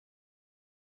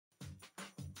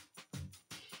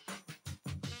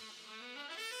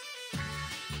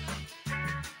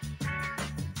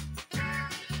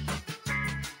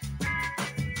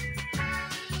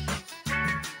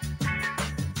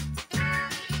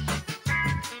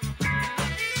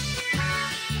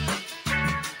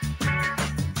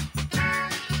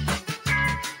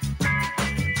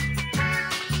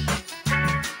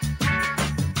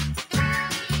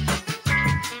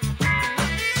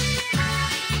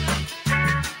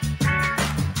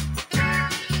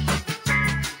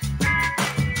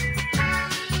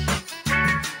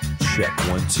Check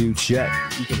 1 2 check.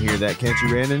 You can hear that, can't you,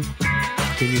 Brandon?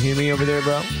 Can you hear me over there,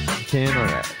 bro? You can. All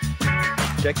right.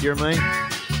 Check your mic.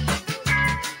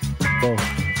 Oh,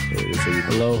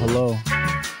 hello, hello.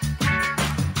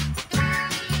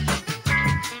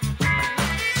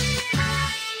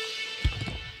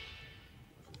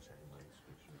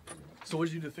 So what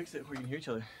did you do to fix it where you can hear each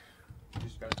other? You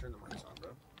just gotta turn the mics on, bro.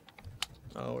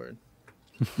 Oh, word.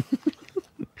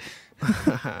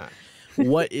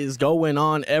 What is going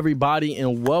on, everybody,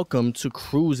 and welcome to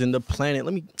Crusin the Planet.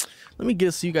 Let me get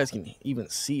it so you guys can even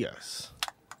see us.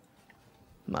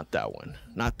 Not that one.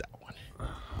 Not that one.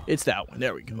 It's that one.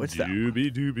 There we go. It's that one.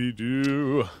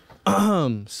 Doo.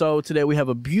 So today we have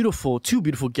two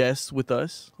beautiful guests with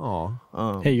us.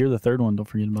 Aw. Hey, you're the third one. Don't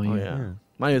forget about you. Oh, yeah.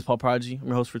 My name is Paul Prodigy. I'm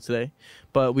your host for today.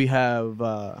 But we have,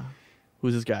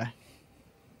 who's this guy?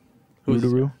 Who's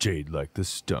this guy? Jade like the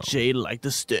stone. Jade like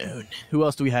the stone. Who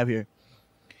else do we have here?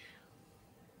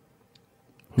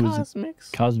 Who's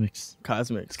Cosmics. Cosmics.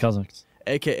 Cosmics. It's Cosmics.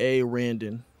 AKA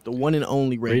Randon. The one and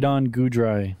only Randon. Radon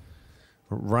Goodry.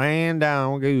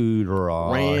 Random good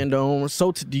raw. Random.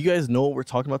 So do you guys know what we're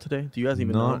talking about today? Do you guys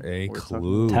even know? Not a what we're talking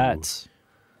clue. Tats.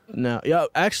 No, yeah,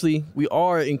 actually, we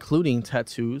are including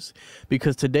tattoos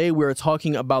because today we're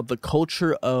talking about the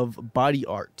culture of body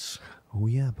art. Oh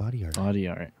yeah, body art. Body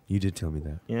art. You did tell me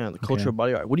that. Yeah, the culture Okay. of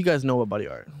body art. What do you guys know about body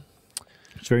art?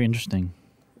 It's very interesting.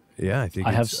 Yeah, I think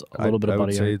I have it's- a little bit of I would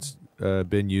body say art. it's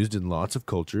been used in lots of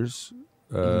cultures.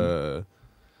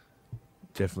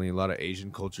 Definitely a lot of Asian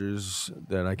cultures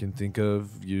that I can think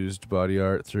of used body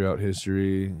art throughout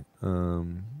history,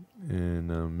 and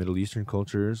Middle Eastern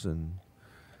cultures, and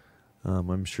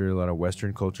I'm sure a lot of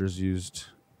Western cultures used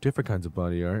different kinds of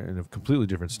body art and a completely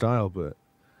different style, but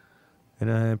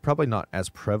probably not as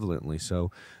prevalently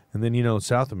so. And then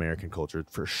South American culture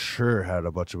for sure had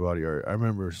a bunch of body art. I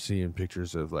remember seeing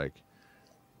pictures of like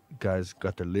guys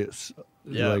got their lips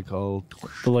like all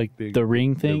big, the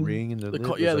ring thing. the ring and the lip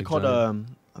They're was, called giant.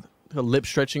 lip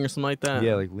stretching or something like that.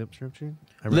 Yeah, like lip stretching.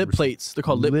 I lip remember plates. They're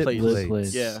called lip plates. Lip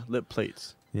plates. Yeah, lip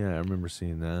plates. Yeah, I remember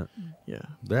seeing that. Yeah.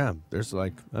 Yeah, there's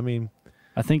like, I mean,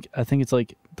 I think it's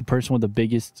like the person with the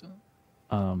biggest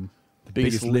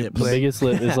Biggest lip. the biggest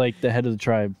lip is like the head of the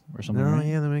tribe or something. no, right?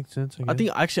 yeah, that makes sense. I think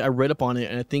actually I read up on it,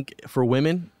 and I think for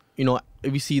women,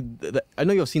 if you see, I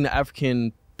know you've seen the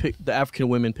African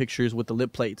women pictures with the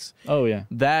lip plates. Oh yeah.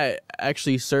 That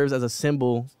actually serves as a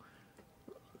symbol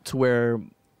to where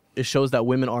it shows that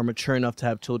women are mature enough to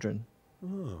have children.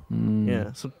 Mm.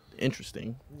 Yeah, so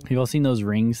interesting. Have you all seen those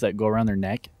rings that go around their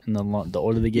neck, and the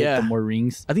older they get, Yeah. the more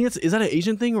rings? I think is that an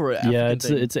Asian thing or an African Yeah,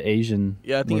 thing? it's an Asian.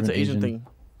 Yeah, I think more it's of an Asian thing.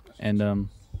 And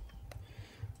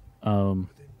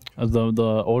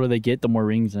the older they get, the more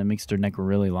rings, and it makes their neck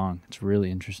really long. It's really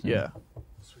interesting. Yeah.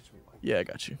 Yeah, I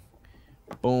got you.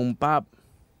 Boom, bop,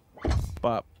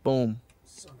 bop, boom.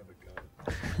 Son of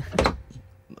a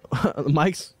gun. The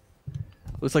mic's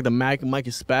looks like the mic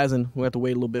is spazzing. We have to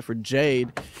wait a little bit for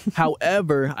Jade.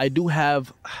 However, I do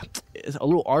have a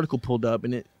little article pulled up,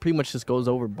 and it pretty much just goes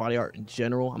over body art in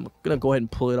general. I'm gonna go ahead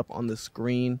and pull it up on the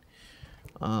screen.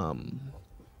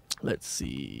 Let's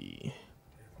see.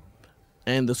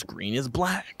 And the screen is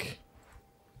black.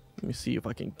 Let me see if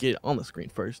I can get it on the screen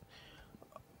first.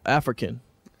 African.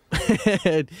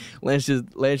 Lance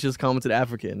just commented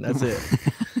African. That's it.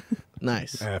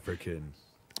 Nice. African.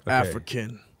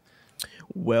 African.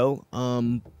 Well,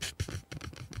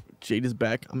 Jade is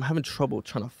back. I'm having trouble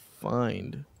trying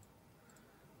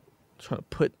to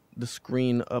put the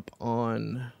screen up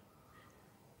on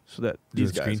so that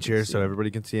these guys screen can share see. so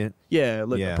everybody can see it. Yeah,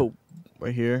 look, Yeah. I put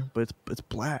right here, but it's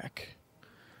black.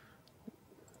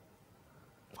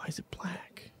 Why is it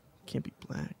black? Can't be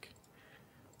black.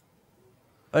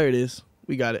 There it is.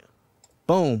 We got it.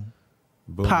 Boom.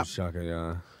 Boom, Pop. shaka,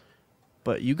 yeah.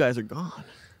 But you guys are gone.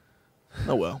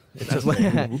 Oh well. That's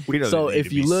We don't So need if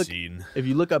to you be look, seen. if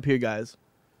you look up here, guys,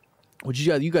 which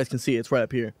you guys can see, it's right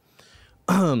up here.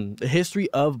 The history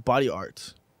of body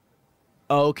art.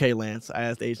 Oh, okay, Lance. I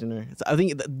asked Asian. I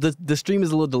think the stream is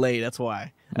a little delayed. That's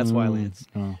why. That's why, Lance.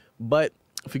 Oh, But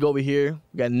if you go over here,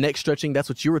 we got neck stretching. That's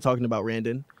what you were talking about,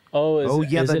 Randon.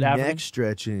 Yeah, is the it neck African?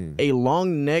 stretching. A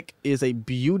long neck is a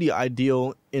beauty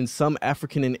ideal in some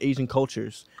African and Asian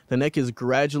cultures. The neck is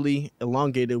gradually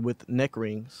elongated with neck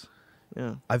rings.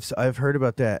 Yeah. I've heard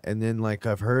about that, and then like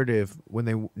I've heard if when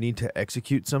they need to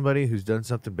execute somebody who's done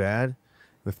something bad,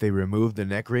 if they remove the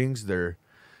neck rings, their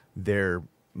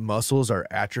muscles are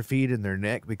atrophied in their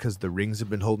neck because the rings have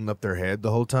been holding up their head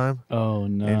the whole time, Oh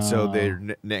no. and so their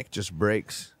neck just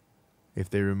breaks if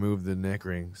they remove the neck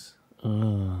rings.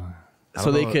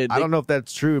 So they could. I don't know if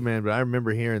that's true, man, but I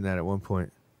remember hearing that at one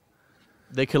point.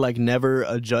 they could like never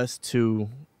adjust to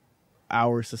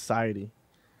our society.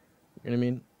 You know what I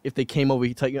mean? If they came over,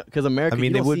 because America. I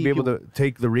mean, they wouldn't be able to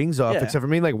take the rings off, Yeah. except for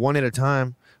maybe like one at a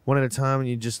time, and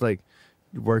you just like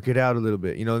work it out a little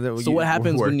bit. You know. So what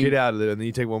happens work when you it out a little, and then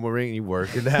you take one more ring and you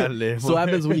work it out a little. So what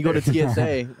happens when you go to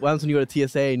TSA? What happens when you go to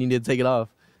TSA and you need to take it off?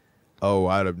 Oh,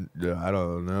 I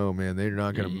don't know, man. They're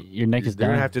not gonna. Your neck is They're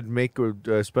gonna done. have to make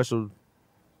a special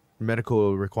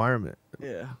medical requirement.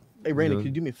 Yeah. Hey, Randy, Yeah. could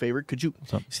you do me a favor? Could you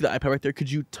What's up? see the iPad right there? Could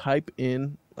you type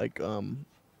in like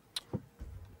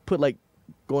put like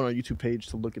going on a YouTube page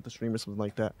to look at the stream or something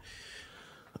like that?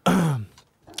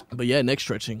 But yeah, neck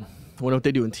stretching. I wonder what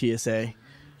they do in TSA.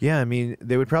 Yeah, I mean,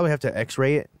 they would probably have to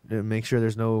X-ray it to make sure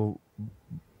there's no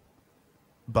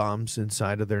bombs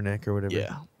inside of their neck or whatever.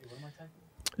 Yeah.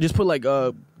 Just put like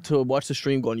to watch the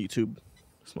stream, go on YouTube,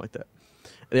 something like that.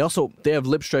 And they have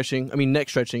lip stretching. I mean neck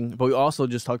stretching, but we also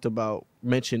just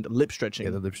mentioned lip stretching.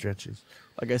 Yeah, the lip stretches.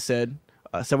 Like I said,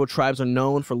 several tribes are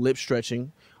known for lip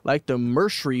stretching, like the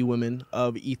Mershri women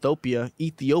of Ethiopia,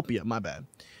 my bad,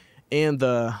 and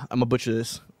the I'm gonna butcher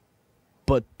this,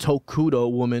 but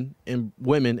Tokudo women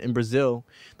in Brazil.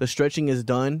 The stretching is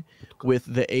done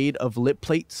with the aid of lip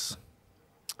plates.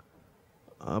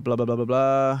 Blah blah blah blah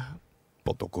blah.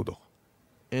 Potokudo.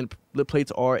 And lip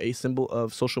plates are a symbol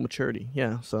of social maturity.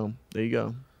 Yeah, so there you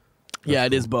go. Yeah,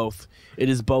 it is both. It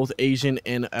is both Asian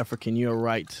and African. You're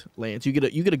right, Lance. You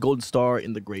get a golden star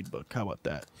in the grade book. How about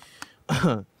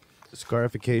that?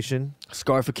 Scarification.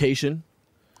 Scarification.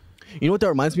 You know what that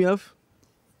reminds me of?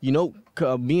 You know,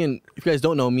 if you guys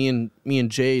don't know, me and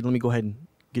Jade. Let me go ahead and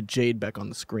get Jade back on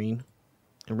the screen.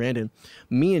 And Randon,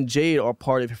 me and Jade are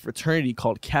part of a fraternity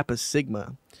called Kappa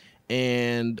Sigma.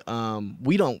 And I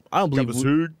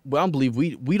don't believe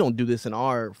we don't do this in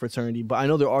our fraternity, but I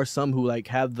know there are some who like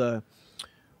have the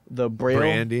braille,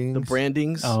 Brandings. the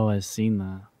brandings. Oh, I've seen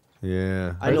that.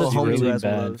 Yeah. I know a It's homie who really has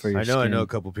one of bad those. for your I skin. know a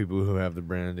couple people who have the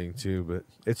branding too, but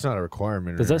it's not a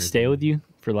requirement. Does or that stay anything. with you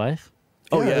for life?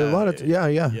 Oh, Yeah, yeah. a lot of yeah.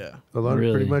 Yeah, A lot of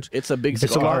Really? pretty much. it's a big It's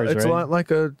It's a scar. lot. scars, It's a right? lot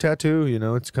like a tattoo. You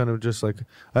know, it's kind of just like,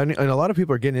 and a lot of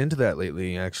people are getting into that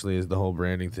lately. Actually, is the whole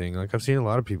branding thing. Like I've seen a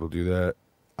lot of people do that.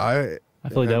 I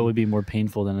feel like that would be more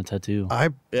painful than a tattoo.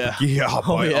 Yeah.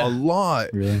 by yeah. a lot.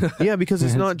 Really? Yeah, because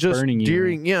it's It's not just burning you.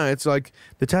 during. Yeah, it's like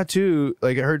the tattoo.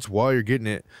 Like it hurts while you're getting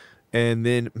it, and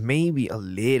then maybe a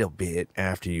little bit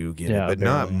after you get Yeah, it, but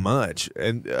not barely. much.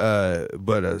 And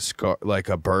but a scar, like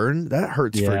a burn, that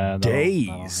hurts Yeah, for that'll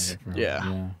days. hurt for-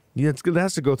 Yeah. Yeah, it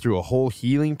has to go through a whole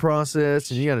healing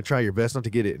process, and you got to try your best not to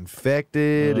get it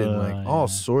infected and like all yeah.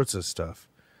 sorts of stuff.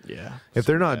 Yeah. If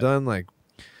they're not done, like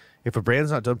if a brand's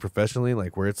not done professionally,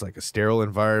 like where it's like a sterile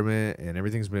environment and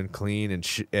everything's been clean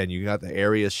and you got the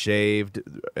areas shaved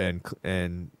and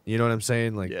you know what I'm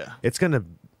saying, like Yeah. it's gonna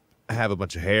have a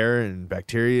bunch of hair and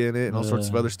bacteria in it and all sorts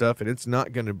of Yeah. other stuff, and it's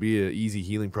not gonna be an easy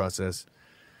healing process.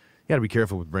 You got to be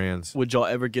careful with brands. Would y'all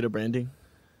ever get a branding?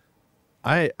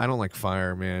 I don't like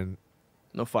fire, man.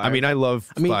 No fire. I mean, I love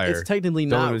I mean, fire. it's technically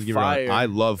Don't not get me wrong. fire. I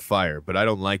love fire, but I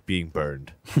don't like being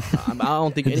burned. I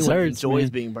don't think It anyone hurts, enjoys man.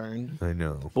 being burned. I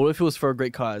know. But what if it was for a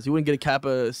great cause? You wouldn't get a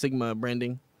Kappa Sigma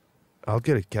branding. I'll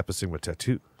get a Kappa Sigma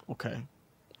tattoo. Okay.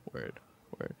 Word.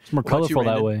 It's more What about you, colorful that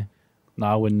Brandon? way. No,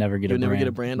 I would never get You a would brand. never get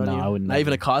a brand on no, you? I would Not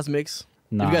even a Cosmix?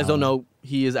 Nah. If you guys don't know,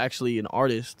 he is actually an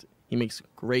artist. He makes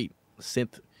great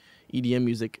synth EDM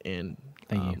music and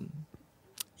Thank you.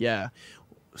 yeah.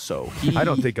 So I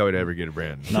don't think I would ever get a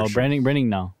brand. No, for sure. branding,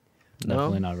 no. No?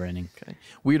 Definitely not branding. Okay.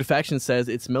 Weird Faction says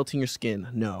it's melting your skin.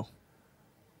 No.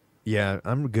 Yeah,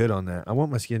 I'm good on that. I want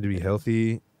my skin to be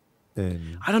healthy,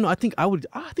 and I don't know. I think I'd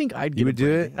get You a would do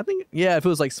branding. I think if it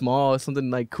was like small, something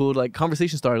like cool, like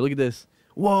conversation starter. Look at this.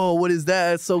 Whoa, what is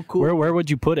that? It's so cool. Where would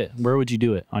you put it? Where would you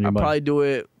do it on your I'd body? probably do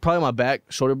it on my back,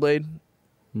 shoulder blade.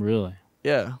 Really?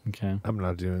 Yeah. Okay. I'm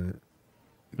not doing it.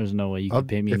 There's no way you I'll, can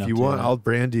pay me if enough you to want, do that. I'll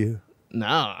brand you.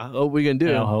 Nah. What we gonna do?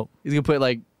 Yeah, I'll help. He's gonna put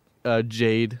like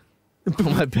Jade on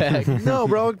my back. No,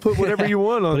 bro, I'll put whatever you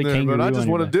want on Put a there, but kangaroo I on just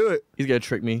your want to back. do it. He's gonna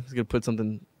trick me. He's gonna put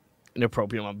something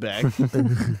inappropriate on my back.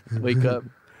 Wake up.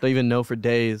 Don't even know for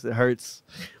days. It hurts.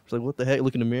 It's like, what the heck?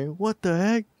 Look in the mirror. What the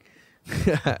heck?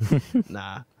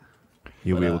 Nah.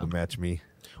 You'll But, be able to match me.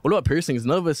 What about piercings?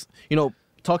 None of us,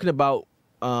 talking about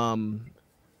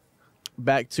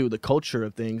back to the culture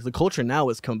of things. The culture now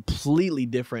is completely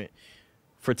different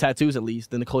for tattoos, at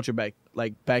least, than the culture back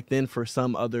then for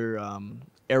some other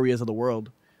areas of the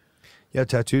world. Yeah,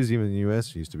 tattoos even in the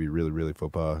U.S. used to be really, really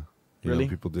faux pas. You know, Really?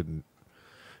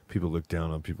 people looked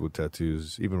down on people with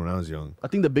tattoos, even when I was young. I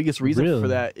think the biggest reason Really? for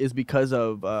that is because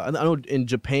of I know in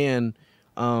Japan,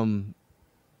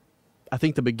 I I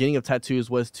think the beginning of tattoos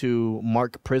was to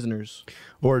mark prisoners.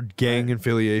 Or gang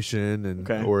affiliation and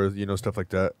or stuff like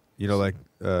that. Like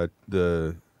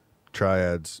the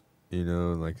triads,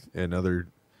 and other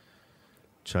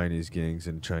Chinese gangs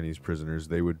and Chinese prisoners,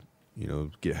 they would,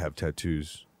 have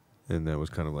tattoos, and that was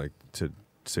kind of like to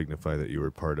signify that you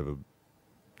were part of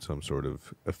some sort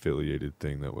of affiliated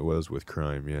thing that was with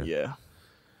crime. Yeah. Yeah.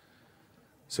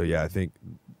 So yeah, I think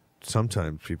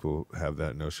sometimes people have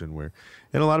that notion where,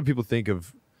 and a lot of people think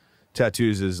of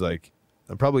tattoos as like,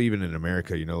 probably even in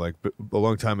America, like a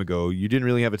long time ago, you didn't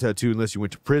really have a tattoo unless you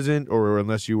went to prison or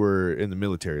unless you were in the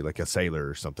military, like a sailor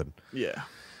or something. Yeah.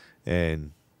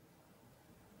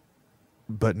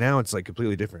 But now it's like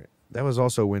completely different. That was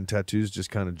also when tattoos just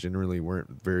kind of generally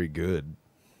weren't very good.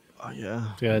 Oh,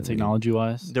 yeah. Yeah,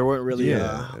 technology-wise. There weren't really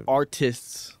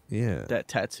artists that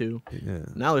tattoo. Yeah.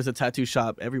 Now there's a tattoo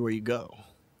shop everywhere you go.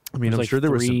 I mean, I'm like sure there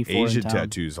were some 3, 4 in Asian town.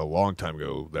 tattoos a long time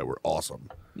ago that were awesome.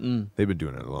 They've been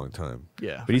doing it a long time.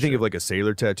 Yeah. But you think of like a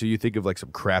sailor tattoo, you think of like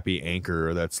some crappy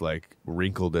anchor that's like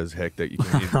wrinkled as heck that you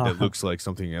can that looks like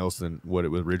something else than what it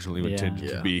was originally intended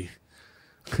to be.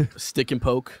 Stick and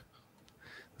poke.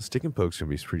 The stick and poke's gonna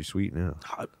be pretty sweet now.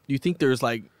 Do you think there's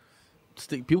like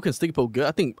people can stick and poke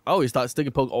good? I always thought stick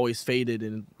and poke always faded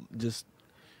and just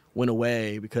went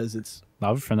away because it's. I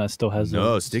have a friend that still has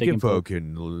No, a stick and poke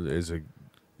is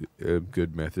a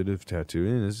good method of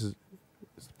tattooing. It's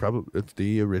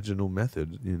the original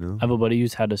method, I have a buddy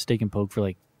who's had a stick and poke for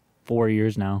like 4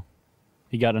 years now.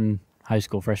 He got in high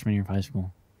school, freshman year of high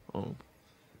school. Oh.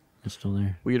 It's still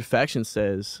there. Weird Faction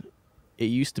says it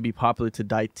used to be popular to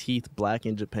dye teeth black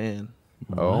in Japan.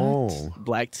 Oh.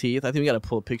 Black teeth. I think we got to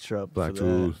pull a picture up. Black for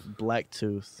tooth. that. Black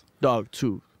tooth. Dog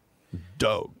tooth.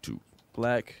 Dog tooth.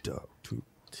 Black Dog tooth.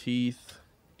 teeth.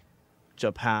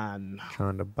 Japan.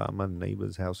 Trying to buy my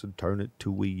neighbor's house and turn it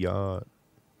to a yard.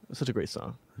 That's such a great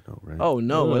song. I know, right? Oh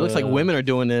no, it looks like women are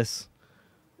doing this.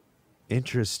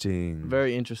 Interesting.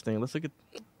 Very interesting. Let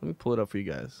me pull it up for you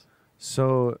guys.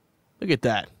 So, Look at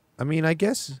that. I mean, I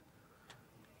guess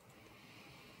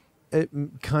it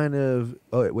kind of.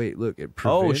 Oh wait, look. It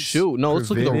prevents, shoot. No, let's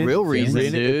look at the real reason,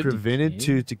 It dude. prevented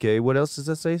tooth decay. What else does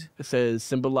that say? It says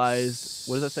symbolize.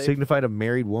 What does that say? Signified a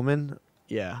married woman.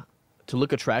 Yeah, to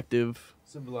look attractive.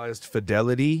 Symbolized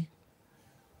fidelity.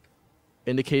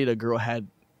 Indicated a girl had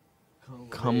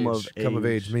come of age. Come of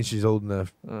age means she's old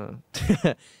enough.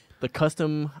 The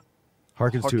custom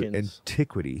Harkens to Harkens.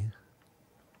 antiquity.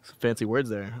 fancy words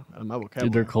there on my Dude, vocabulary.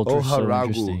 their culture is so Oharagu.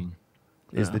 interesting.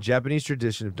 Is the Japanese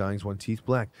tradition of dyeing one's teeth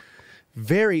black.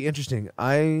 Very interesting.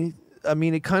 I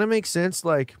mean, it kind of makes sense.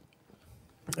 Like,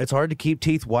 it's hard to keep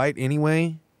teeth white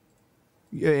anyway.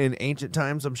 In ancient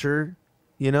times, I'm sure.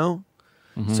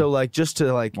 Mm-hmm. So like, just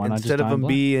to like, Why not instead just of dye them black?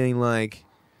 being like,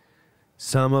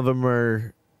 some of them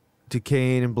are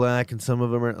decaying and black, and some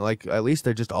of them are like, at least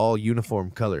they're just all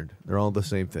uniform colored. They're all the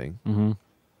same thing. Mm-hmm.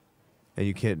 And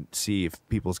you can't see if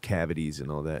people's cavities and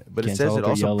all that. But it Can't says tell it if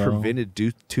they're also yellow. prevented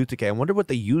tooth decay. I wonder what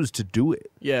they used to do it.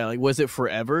 Yeah, like was it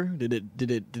forever? Did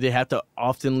they have to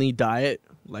oftenly dye it?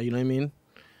 Like, you know what I mean?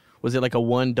 Was it like a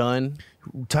one done?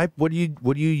 Type what do you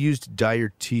use to dye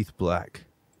your teeth black?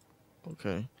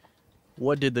 Okay.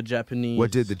 What did the Japanese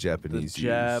What did the Japanese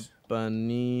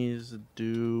Japanese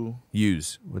do?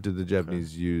 use? What did the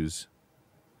Japanese use?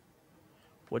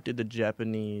 What did the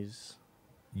Japanese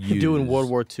Use. do in World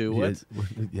War II? What?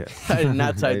 Yeah. I did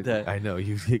not type that. I know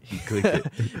you clicked it.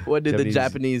 What did the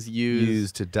Japanese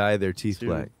use to dye their teeth to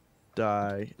black,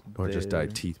 dye or just dye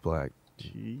their teeth black?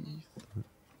 teeth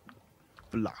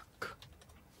black?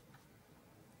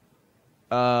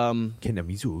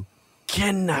 Kenamizu.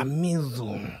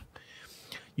 Kanamizu.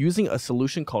 Using a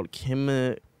solution called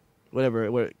kanamizu,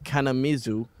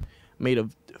 made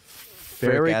of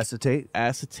ferric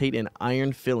acetate and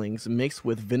iron fillings mixed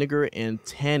with vinegar and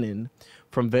tannin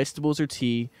from vegetables or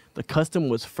tea. The custom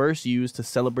was first used to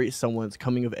celebrate someone's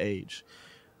coming of age.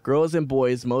 Girls and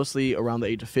boys, mostly around the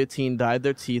age of 15, dyed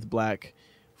their teeth black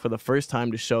for the first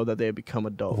time to show that they had become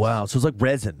adults. Wow, so it's like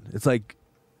resin. It's like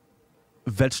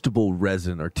vegetable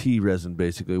resin or tea resin,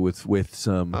 basically, with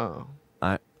some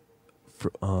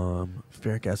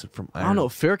ferric acid from iron. I don't know.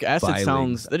 Ferric acid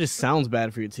filings. that just sounds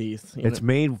bad for your teeth. You It's know?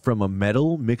 made from a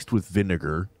metal mixed with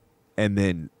vinegar, and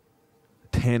then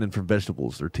tannin from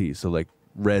vegetables or tea. So like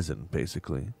resin,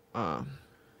 basically. And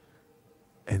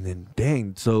then,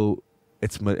 dang, so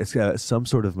it's got some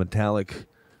sort of metallic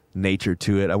nature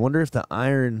to it. I wonder if the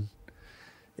iron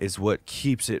is what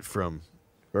keeps it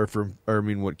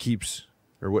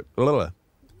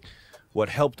what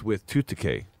helped with tooth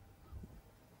decay.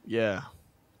 Yeah.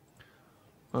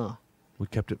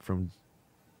 What kept it from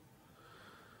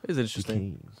It's interesting.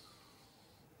 decaying.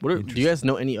 Do you guys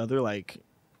know any other like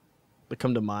that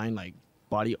come to mind like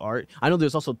body art? I know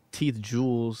there's also teeth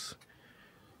jewels.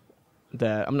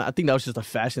 That I'm not. I think that was just a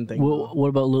fashion thing. Well, what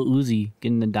about Lil Uzi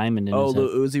getting the diamond in his head?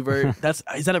 Lil Uzi Vert.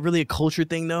 Is that really a culture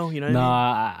thing though? You know what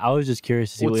I mean? I was just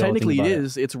curious to see Well, what y'all technically think it about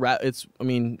is. It's rap. It's. I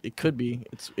mean, it could be.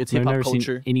 It's I've hip hop never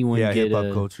culture. seen anyone Yeah, get hip hop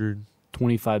a culture,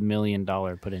 $25 million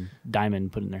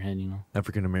diamond put in their head. You know.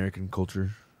 African American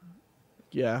culture.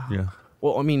 Yeah. Yeah.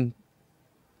 Well, I mean,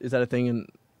 is that a thing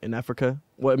in Africa?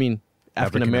 Well, I mean,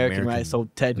 African American, right? African-American. So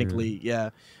technically,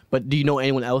 yeah. But do you know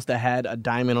anyone else that had a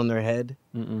diamond on their head?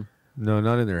 Mm-mm. No,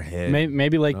 not in their head.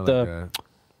 Maybe like Not the that.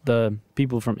 the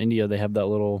people from India. They have that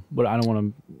little. But I don't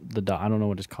want to. I don't know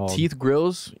what it's called. Teeth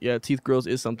grills. Yeah, teeth grills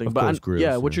is something. Of but course, grills,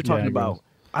 yeah, what yeah. you're talking Yeah, about, grills.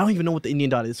 I don't even know what the Indian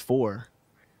dot is for.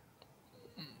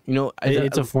 You know,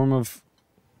 It's a form of.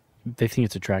 They think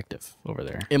it's attractive over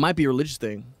there. It might be a religious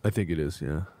thing. I think it is.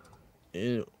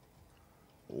 Yeah.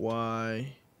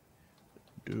 Why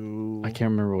do I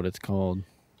can't remember what it's called.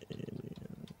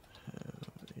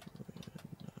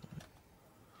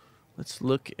 Let's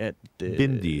look at this.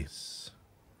 Bindi.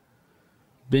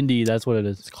 Bindi, that's what it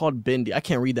is. It's called Bindi. I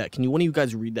can't read that. Can you? One of you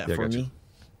guys read that Yeah, for gotcha. me?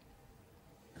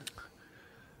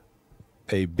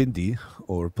 A bindi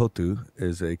or potu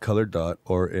is a colored dot,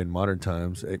 or in modern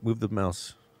times, move the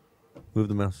mouse. Move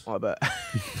the mouse. Oh, I bet.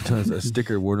 It's a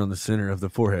sticker worn on the center of the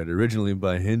forehead, originally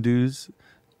by Hindus.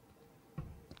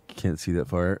 Can't see that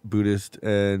far. Buddhists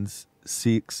and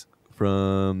Sikhs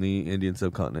from the Indian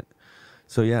subcontinent.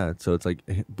 So yeah, so it's like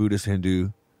Buddhist, Hindu.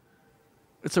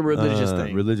 It's a religious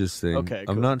thing. Religious thing. Okay,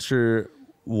 cool. I'm not sure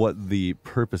what the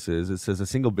purpose is. It says a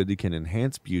single bindi can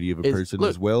enhance beauty of a person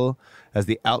as well as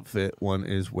the outfit one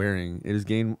is wearing. It has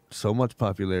gained so much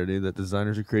popularity that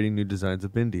designers are creating new designs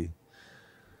of bindi.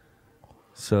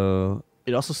 So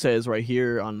It also says right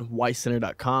here on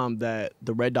whitecenter.com that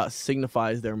the red dot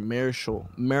signifies their marital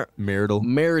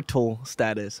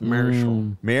status.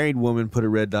 Marital. married woman put a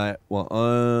red dot, while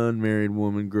unmarried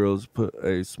woman girls put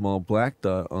a small black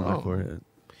dot on their Oh. forehead.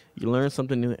 You learn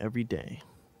something new every day.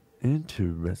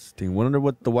 Interesting. Wonder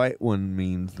what the white one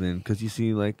means then, because you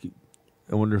see, like,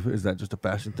 I wonder if is that just a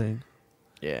fashion thing?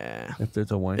 Yeah. If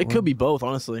there's a white, It one? could be both,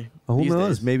 honestly. Oh, who these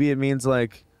knows? days. Maybe it means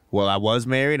like, well, I was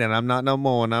married and I'm not no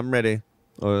more, and I'm ready,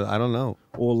 or I don't know.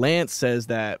 Well, Lance says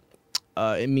that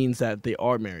it means that they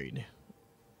are married.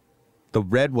 The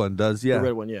red one does, yeah. The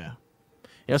red one, yeah.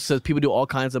 It also says people do all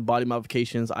kinds of body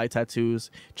modifications, eye tattoos,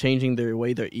 changing their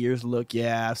way their ears look.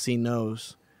 Yeah, I've seen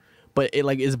those. But it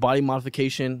like is body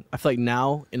modification. I feel like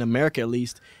now in America, at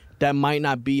least, that might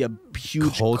not be a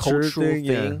huge cultural thing.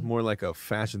 Yeah, more like a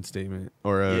fashion statement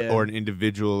or or an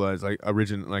individualized like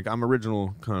I'm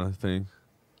original kind of thing.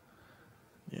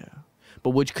 Yeah,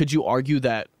 but could you argue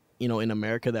that in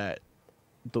America that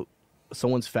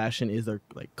someone's fashion is their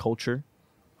like culture?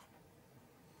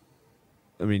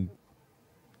 I mean,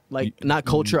 Like not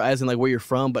culture as in like where you're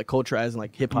from, but culture as in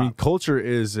like hip hop. culture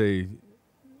is a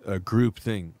group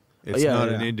thing. It's Yeah, not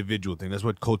yeah. an individual thing. That's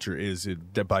what culture is.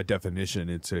 By definition,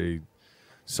 it's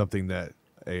something that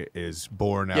is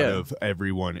born out Yeah. of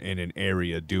everyone in an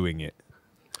area doing it.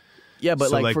 Yeah, but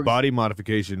so like for body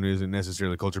modification isn't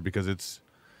necessarily culture because it's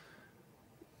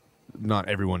not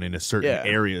everyone in a certain Yeah.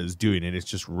 area is doing it. It's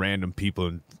just random people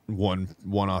in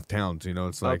one-off towns.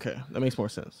 It's like okay, that makes more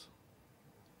sense.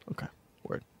 Okay,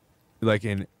 word. like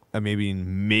in maybe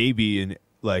in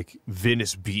like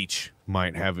Venice Beach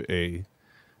might have a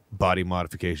body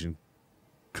modification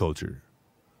culture.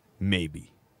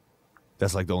 Maybe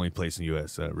that's like the only place in the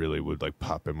U.S. that really would like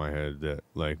pop in my head that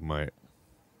like might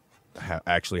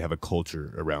actually have a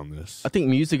culture around this. I think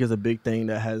music is a big thing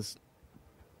that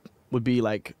would be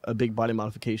like a big body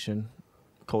modification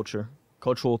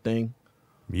cultural thing.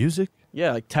 Music.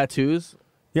 Yeah, like tattoos.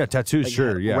 Yeah, tattoos, Like,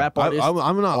 sure. Yeah, rap artists, I'm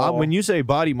not. all- When you say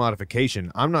body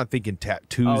modification, I'm not thinking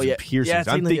tattoos Oh, yeah. and piercings. Yeah, it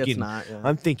I'm seems like it's thinking. not, yeah.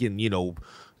 I'm thinking.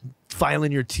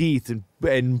 Filing your teeth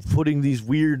and putting these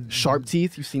weird Sharp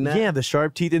teeth. You've seen that? Yeah, the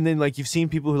sharp teeth, and then like you've seen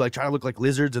people who like try to look like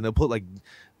lizards, and they'll put like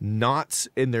knots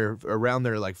in around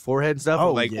their like forehead and stuff, Oh,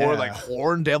 or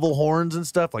like devil horns and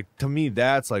stuff. Like to me,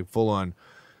 that's like full on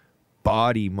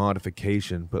body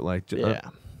modification. But like, Yeah.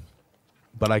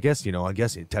 but I guess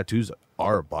tattoos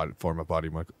are a form of body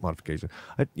modification.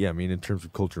 I mean, in terms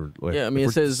of culture, like, Yeah, I mean,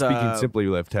 if it we're says, speaking simply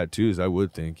of tattoos, I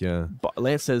would think, yeah.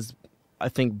 Lance says, I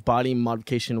think body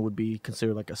modification would be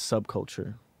considered like a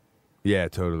subculture. Yeah,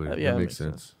 totally. Yeah, that makes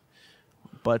sense.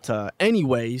 But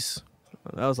anyways,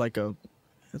 that was like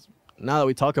now that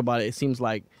we talk about it, it seems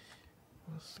like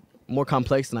it's more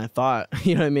complex than I thought.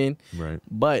 You know what I mean? Right.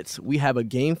 But we have a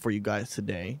game for you guys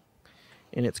today,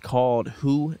 and it's called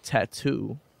Who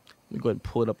Tattoo. Let me go ahead and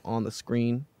pull it up on the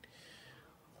screen.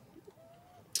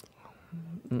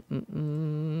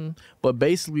 But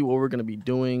basically, what we're gonna be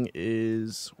doing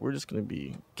is we're just gonna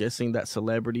be guessing that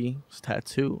celebrity's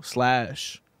tattoo /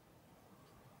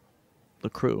 the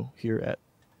crew here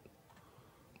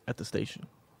at the station.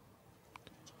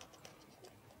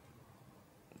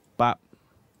 Bop,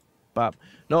 bop.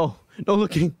 No, no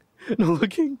looking, no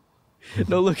looking,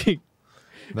 no looking.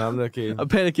 No, I'm looking. I'm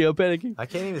panicking. I'm panicking. I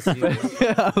can't even see this.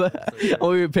 I'm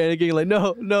over here panicking. Like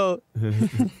no, no.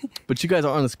 But you guys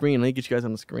are on the screen. Let me get you guys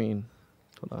on the screen.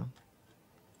 Hold on.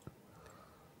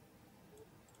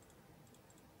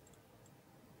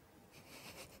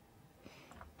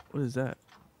 What is that?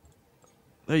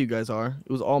 There you guys are.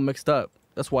 It was all mixed up.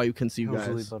 That's why you couldn't see you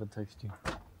guys. about to text you.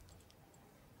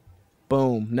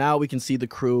 Boom. Now we can see the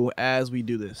crew as we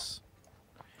do this.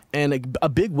 And a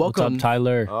big welcome. What's up,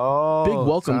 Tyler? Oh, Big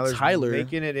welcome, Tyler's Tyler.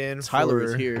 making it in. Tyler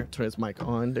is for- here. Turn his mic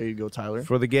on. There you go, Tyler.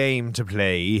 for the game to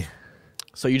play.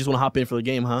 So you just want to hop in for the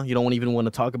game, huh? You don't even want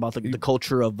to talk about the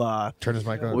culture of Turn his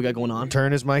mic on. what we got going on?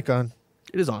 Turn his mic on.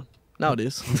 It is on. Now it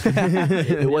is.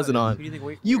 It wasn't on. Who do you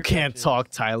think You can't talk,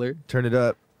 Tyler. Turn it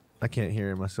up. I can't hear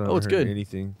him. I still Oh, it's haven't heard good.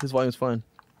 anything. His volume's fine.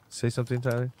 Say something,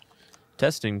 Tyler.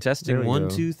 Testing. There we 1, go.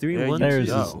 2, 3, There 1, you 2. There's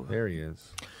go. his- There he is.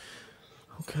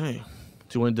 Okay.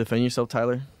 Do you want to defend yourself,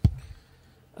 Tyler?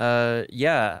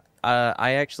 Yeah.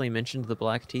 I actually mentioned the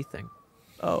black teeth thing.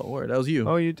 Oh, word. That was you.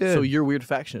 Oh, you did. So you're weird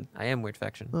faction. I am weird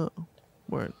faction. Oh,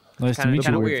 word. Nice to Kinda- meet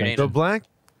kinda you. weird, Weird ain't the it? black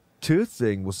tooth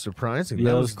thing was surprising. Yeah,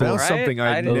 that it was, was cool. that was Right? something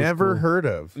I I'd didn't- never That was cool. heard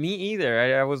of. Me either.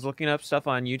 I was looking up stuff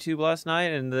on YouTube last night,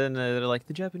 and then they're like,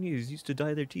 the Japanese used to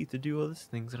dye their teeth to do all these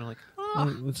things, and I'm like,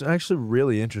 It's actually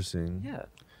really interesting. yeah.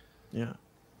 Yeah.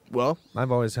 Well,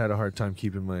 I've always had a hard time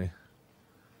keeping my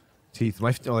teeth.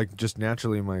 Like just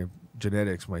naturally, my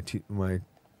genetics, my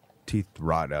teeth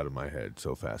rot out of my head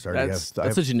so fast. I already that's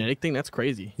have. a genetic thing. That's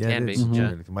crazy. yeah, Can it be. is Mhm.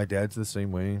 genetic. My dad's the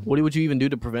same way. What would you even do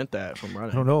to prevent that from I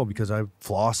running? don't know because I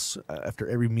floss after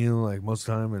every meal, like most of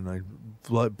the time, and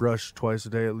I brush twice a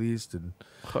day at least, and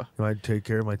Huh. I take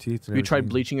care of my teeth. And Have you tried everything.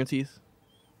 bleaching your teeth?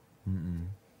 Mm-mm.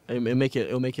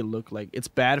 It'll make it look like it's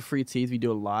bad for your teeth. We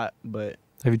do a lot, but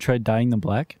Have you tried dyeing them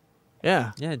black?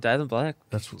 yeah. Yeah, dye them black.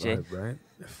 That's Jay. right.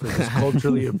 If it was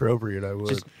culturally appropriate, I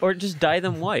would. Just dye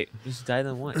them white. Just dye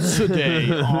them white. Today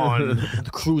on the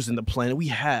Cruising the Planet, we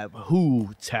have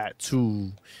Who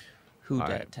Tattoo. Who All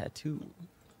dat right. tattoo?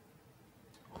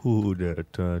 Who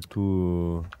that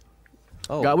tattoo?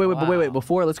 Oh, Wait.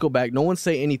 Before, let's go back. No one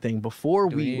say anything. Before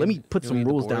Do we let me put do we some need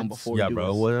the rules down boards? before Yeah, we do bro.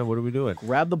 this. What are we doing?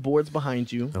 Grab the boards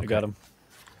behind you. Okay. I got him.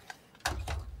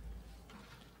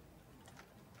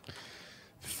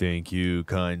 Thank you,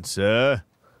 kind sir.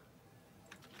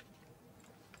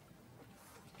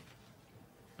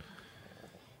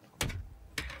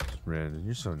 Brandon,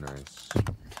 you're so nice.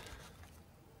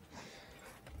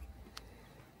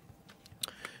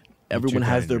 Everyone You're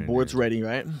has kind, their Brandon. boards ready,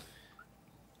 right?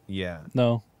 Yeah.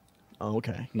 No, Oh,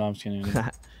 okay. no, I'm just kidding.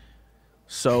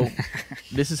 So,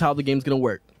 this is how the game's gonna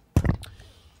work.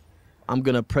 I'm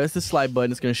gonna press the slide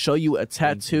button. It's gonna show you a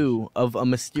tattoo of a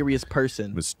mysterious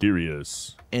person,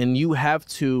 Mysterious. and you have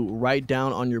to write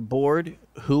down on your board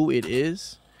who it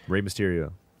is. Rey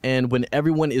Mysterio. And when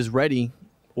everyone is ready,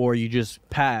 or you just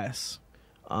pass,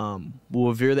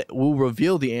 we'll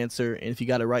reveal the answer. And if you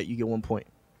got it right, you get 1 point.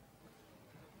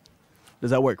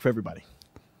 Does that work for everybody?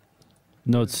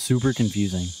 No, it's super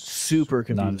confusing. Super No,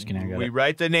 confusing. I'm just kidding. I got We it.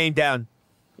 write the name down.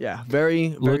 Yeah, very,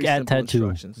 very Look at simple tattoo.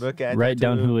 instructions. Look at Write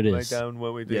down who it Write is. down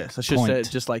what we do. Yes, I should have said Point.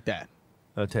 it just like that.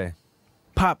 Okay.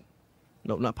 Pop.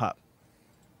 No, not pop.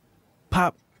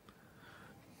 Pop.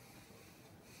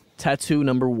 Tattoo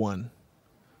number 1.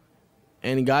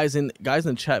 And guys in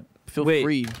the chat, feel Wait.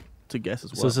 free to guess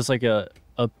as well. So is this like a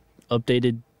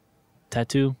updated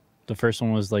tattoo? The first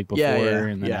one was like before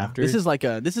and then after. This is like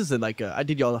a I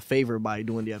did y'all a favor by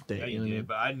doing the update. you know what I mean?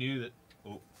 but I knew that.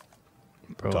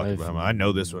 Bro, Talk I have about him. I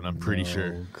know this one. I'm pretty no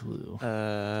sure. Clue.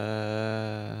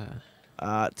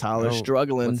 Tyler's oh,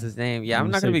 struggling. What's his name? Yeah, I'm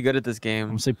I'm not gonna gonna say- be good at this I'm game.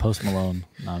 gonna say Post Malone.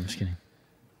 No, I'm just kidding.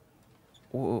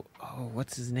 Oh,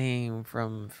 what's his name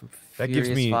from That Furious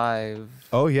gives me- 5?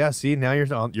 Oh yeah. See, now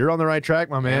you're on the right track,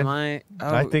 my man. Am I?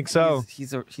 I think so.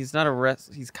 He's not a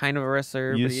he's kind of a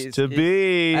wrestler. but Used he's, to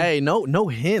be. Hey, no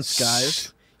hints,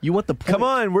 guys. You want the point. Come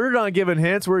on, we're not giving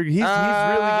hints. He's really getting it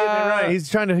right. He's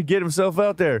trying to get himself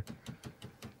out there.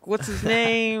 What's his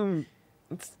name?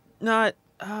 It's not.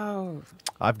 Oh,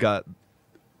 I've got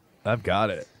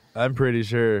it. I'm pretty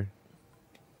sure.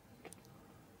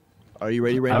 Are you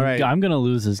ready, Raina? All right. I'm gonna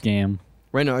lose this game.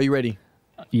 Raina, are you ready?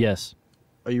 Yes.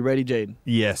 Are you ready, Jade?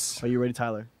 Yes. Are you ready,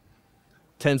 Tyler?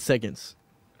 10 seconds.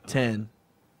 10,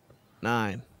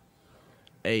 9,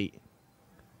 8,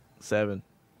 7,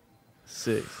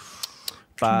 6,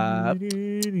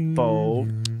 5, 4.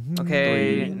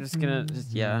 Okay, Three. I'm just gonna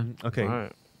yeah. Okay. All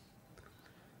right.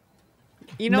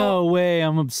 You know, No way,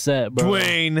 I'm upset, bro.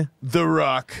 Dwayne The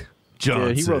Rock Johnson.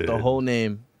 Dude, he wrote the whole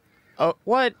name. oh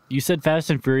what? You said Fast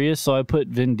and Furious, so I put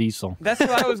Vin Diesel. That's what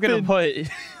I was gonna put.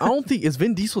 I don't think is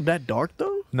Vin Diesel that dark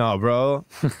though. No, bro.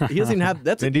 He doesn't even have.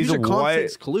 That's Vin these are Diesel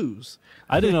context clues.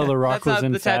 I didn't know The Rock That's was not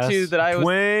in the Fast. tattoo that I was.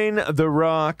 Dwayne The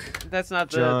Rock That's not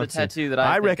the Johnson. tattoo that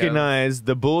I think of. recognize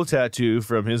the bull tattoo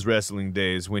from his wrestling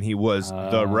days when he was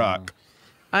The Rock.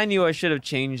 I knew I should have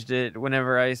changed it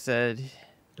whenever I said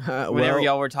whenever Well,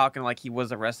 y'all were talking like he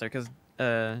was a wrestler because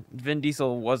Vin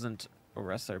Diesel wasn't a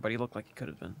wrestler, but he looked like he could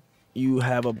have been. you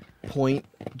have a point,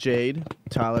 Jade.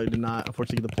 Tyler did not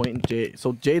unfortunately get the point. Jade,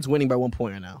 so Jade's winning by 1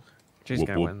 point right now. She's Whoop,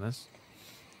 gonna whoop. win this.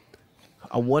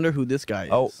 I wonder who this guy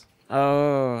is. Oh.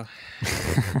 Oh,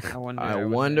 I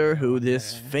wonder who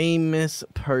this famous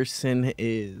person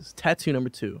is. Tattoo number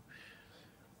 2.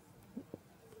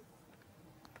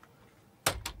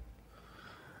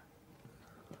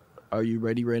 Are you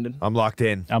ready, Brandon? I'm locked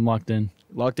in. I'm locked in.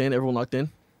 Locked in? Everyone locked in?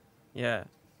 Yeah.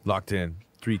 Locked in.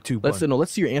 3, 2, 1.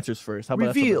 Let's see your answers first. How about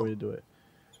that's a better Reveal. way to do it?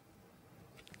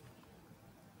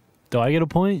 Do I get a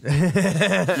point?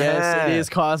 Yes, it is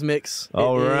Cosmics. It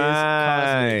All is right.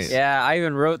 Cosmics. Yeah, I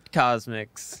even wrote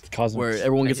Cosmics. Cosmic. Where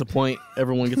everyone gets a point.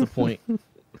 Everyone gets a point.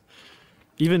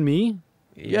 Even me?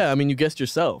 Yeah, I mean, you guessed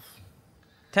yourself.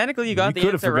 Technically, you got you the could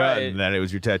have answer forgotten right. that it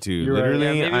was your tattoo. You're right. Literally,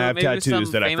 Yeah, maybe- I have maybe some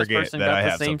tattoos that I famous forget person that got I the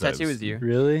have same sometimes. tattoo as you.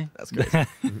 Really? That's crazy.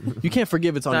 You can't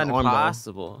forgive it's It's on not your arm, though.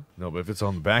 impossible. No, but if it's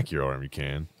on the back of your arm, you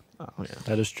can. Oh, yeah.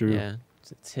 That is true. Yeah,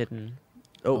 it's hidden.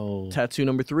 Oh, Oh. tattoo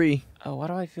number 3. Oh, why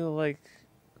do I feel like?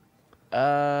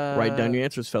 Write down your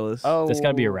answers, fellas. Oh, That's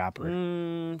gotta be a rapper.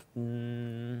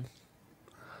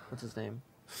 What's his name?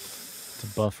 It's a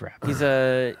buff rapper. He's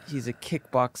a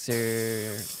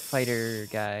kickboxer fighter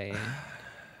guy.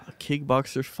 A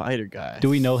kickboxer fighter guy. Do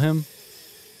we know him?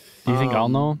 Do you think I'll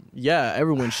know him? Yeah,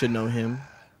 everyone should know him.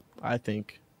 I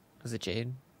think. Was it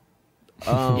Jade?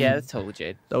 Yeah, Yeah, that's totally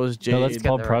Jade. that was Jade. No, that's got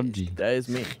Paul that right. Prodigy. That is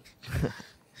me.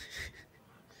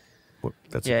 Well,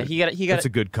 that's Yeah, a good, he got that's a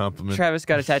good compliment. Travis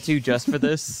got a tattoo just for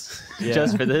this. Yeah,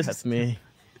 Just for this. That's me.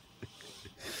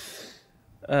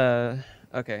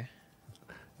 Okay.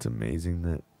 It's amazing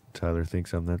that Tyler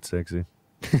thinks I'm that sexy.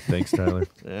 Thanks, Tyler.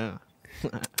 Yeah.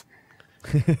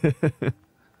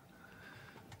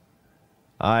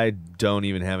 I don't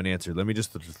even have an answer. Let me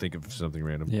just think of something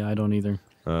random. Yeah, I don't either.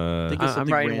 Think of I'm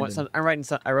something writing random.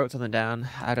 I wrote something down.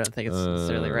 I don't think it's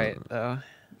necessarily right though.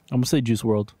 I'm gonna say Juice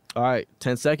World. All right,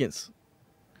 10 seconds.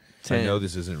 10, I know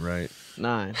this isn't right.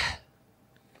 9,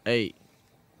 8,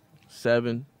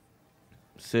 7,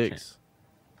 6,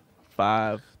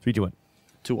 5, 3, 2, 1.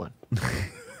 2, 1.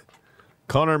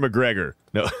 Conor McGregor.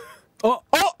 No.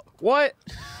 What?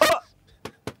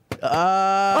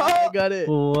 I got it.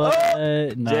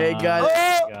 What? Nah. Jay got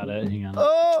it. Got it. Hang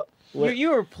on.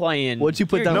 You were playing. What'd you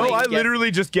put You're down? No, playing I guess-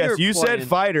 literally just guessed. You're You said playing.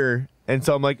 fighter, and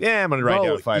so I'm like, I'm gonna write Bro,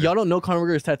 down fighter. y'all don't know Conor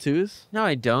McGregor's tattoos? No,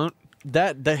 I don't.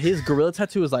 That his gorilla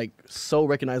tattoo is like so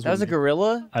recognizable. That was a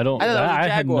gorilla. I don't. I thought that was a I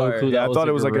had no jaguar. clue. yeah, that I thought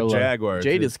it was like a gorilla. jaguar.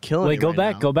 Jade too. is killing Wait, it go right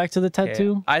back. now. Go back to the Okay.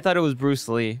 tattoo. I thought it was Bruce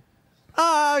Lee.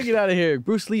 Ah, get out of here.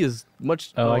 Bruce Lee is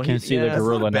much. Oh, I can't see the that's not-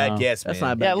 gorilla Bad now. guess, That's man.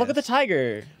 not a bad. Yeah, look at the guess.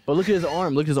 tiger. But look at his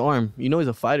arm. Look at his arm. You know he's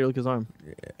a fighter. Look at his arm.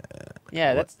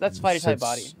 Yeah, that's fighter type Sits-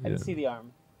 body. I didn't yeah. see the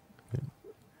arm.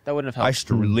 That wouldn't have I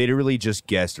helped. literally just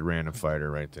guessed a random fighter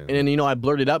right then. And then I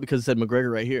blurted out because it said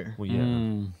McGregor right here. Well,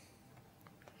 yeah.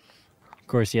 Of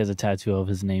course, he has a tattoo of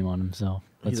his name on himself.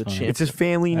 That's He's a funny. champ. It's his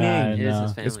family name. It is no.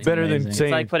 his family. It's better than Amazing.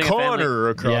 saying like putting a family- Connor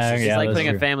across. Yeah, the It's yeah. like that's putting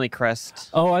a true. family crest.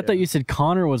 Oh, I thought you said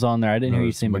Connor was on there. I didn't No, hear you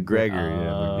it's say McGregor,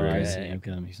 yeah, Oh, McGregor. I see.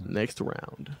 Okay, that makes sense. Next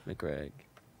round. McGregor.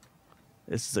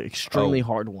 This is an extremely Oh.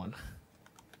 hard one.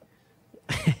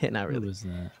 Not Who really. was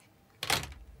that?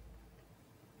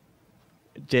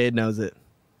 Jade knows it.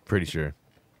 Pretty sure.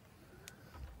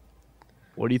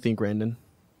 What do you think, Brandon?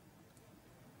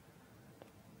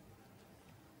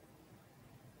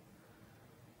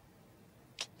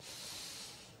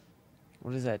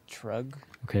 What is that? Trug?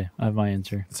 Okay, I have my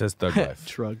answer. It says Thug Life.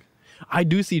 Trug. I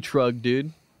do see Trug,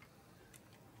 dude.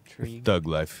 Tree? Thug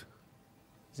Life.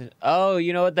 Is it- Oh,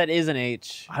 you know what? That is an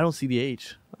H. I don't see the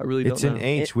H. I really don't It's know. an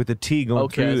H with a T going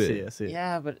Okay, I through see. it. I see.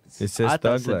 Yeah, but It says I thought it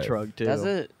Thug said Life. Trug too. does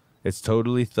it? It's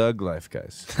totally Thug Life,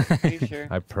 guys. Are you sure?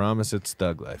 I promise it's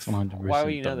Thug Life. 100%. Why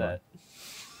would you know Thug that?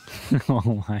 Life.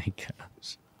 Oh my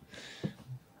gosh.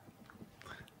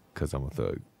 Because I'm a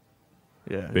thug.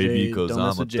 Yeah. Baby, Jade, because don't I'm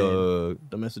mess a with Jade. thug.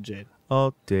 Don't mess with Jade.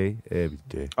 All day, every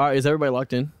day. All right, is everybody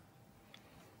locked in?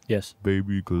 Yes.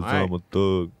 Baby, because All right. I'm a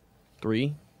thug.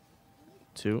 3,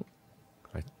 2,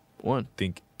 I 1.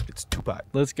 Think It's Tupac.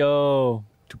 Let's go.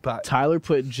 Tupac. Tyler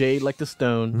put Jade like the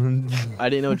stone. I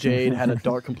didn't know Jade had a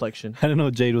dark complexion. I didn't know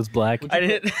Jade was black. I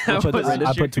didn't. I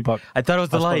put Tupac. I thought it was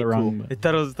the I spelled light. it wrong, I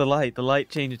thought it was the light. The light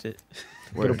changed it.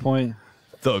 Good point.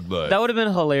 Thug life. That would have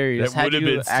been hilarious. That would have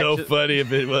been so funny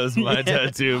if it was my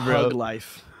tattoo, bro. Hug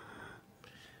life.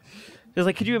 Just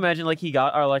like, could you imagine like he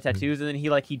got our tattoos and then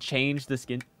he changed the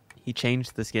skin. He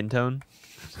changed the skin tone.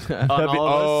 On all of us.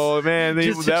 Oh man,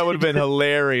 that would have been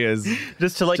hilarious.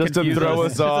 Just to like Just to confuse throw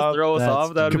us us off. Just to throw us That's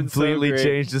off. That would have been so Completely great.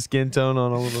 changed the skin tone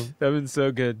on all of them. That would have been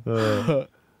so good.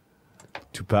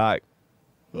 Tupac.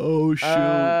 Oh shoot.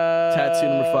 Tattoo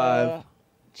number 5.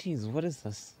 Jeez, what is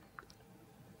this?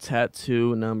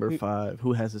 Tattoo number 5.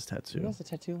 Who has this tattoo? Who has a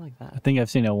tattoo like I that? think I've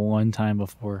seen it one time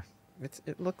before.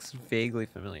 It looks vaguely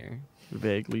familiar.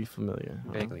 Vaguely familiar.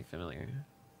 huh? Vaguely familiar.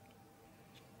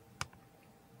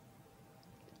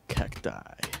 Cacti.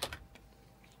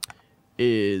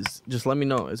 Just let me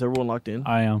know. Is everyone locked in?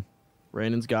 I am.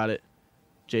 Brandon's got it.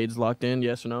 Jade's locked in.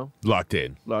 Yes or no? Locked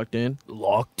in. Locked in.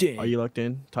 Locked in. Are you locked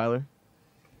in, Tyler?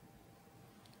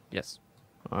 Yes.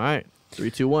 All right. 3,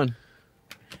 2, 1.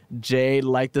 Jade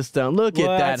like the stone. Look What?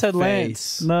 at I that said face.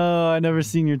 Lance. No, I never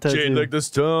seen your tattoo. Jade like the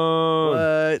stone.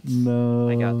 What? No.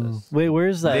 I got this. Wait,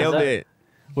 where's that? Nailed Is that- it.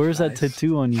 Where's Nice. that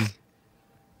tattoo on you?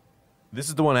 This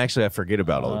is the one actually I forget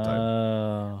about all the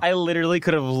time. I literally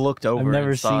could have looked over. I've never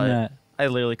and saw seen it. that. I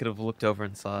literally could have looked over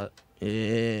and saw it.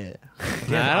 Yeah.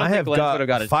 Yeah, I don't I think have Lance got, would've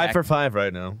got a 5 tack. for 5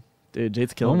 right now. Dude,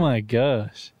 Jade's Oh killing it. my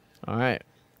gosh. All right.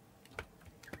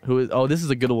 Who is? Oh, this is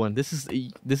a good one. This is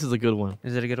a good one.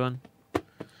 Is it a good one?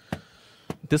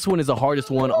 This one is the hardest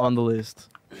one on the list.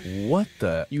 What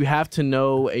the? You have to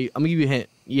know I'm gonna give you a hint.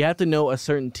 You have to know a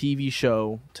certain TV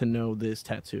show to know this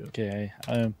tattoo. Okay,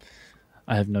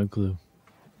 I have no clue.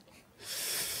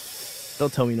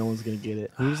 Don't tell me no one's gonna get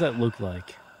it. Who does that look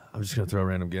like? I'm just gonna throw a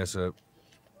random guess up.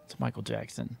 It's Michael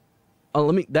Jackson.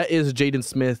 Oh, that is Jaden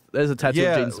Smith. That is a tattoo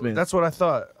of Jaden Smith. that's what I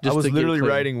thought. Just I was to get literally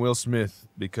clear. writing Will Smith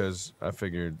because I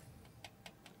figured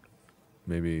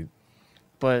maybe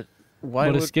But why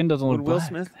But would, his skin doesn't would look Will black.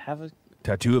 Smith have a?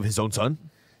 tattoo of his own son.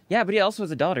 Yeah, but he also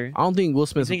has a daughter. I don't think Will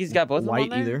Smith's think he's got both of them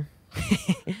white on there? either. I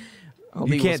don't You think Will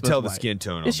can't Smith's tell the white. skin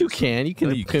tone. Yes, on you this. can. You can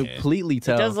No, you can't. completely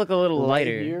tell. It does look a little Right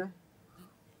lighter. here.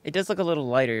 It does look a little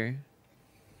lighter.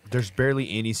 There's barely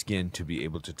any skin to be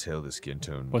able to tell the skin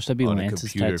tone. Watch that be on Lance's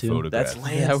a computer tattoo. photograph. That's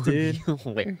Lance, That would dude. be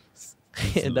hilarious.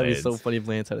 That'd be so Lance. funny if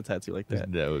Lance had a tattoo like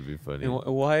that. That would be funny. And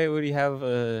why would he have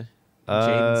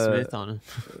Jaden Smith on him?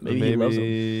 Maybe he loves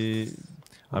him.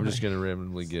 I'm just gonna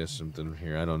randomly guess something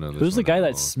here. I don't know. This Who's the one guy at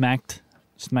that all.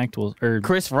 smacked Will? Or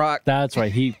Chris Rock. that's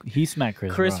right. He smacked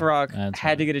Chris. Chris Rock That's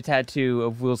had to right. get a tattoo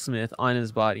of Will Smith on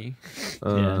his body.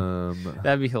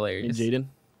 That'd be hilarious. Jaden.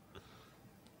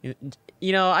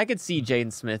 You know, I could see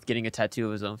Jaden Smith getting a tattoo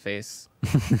of his own face.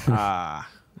 Not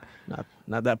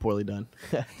that poorly done.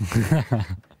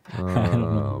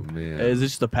 Oh man. Is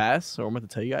this just a pass, or I'm about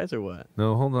to tell you guys, or what?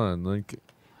 No, hold on. Like,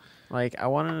 Like, I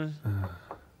want to.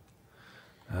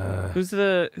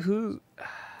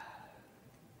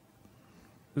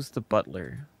 Who's the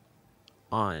butler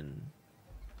on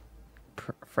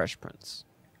Fresh Prince?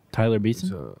 Tyler Beeson.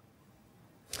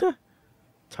 so,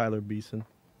 Tyler Beeson.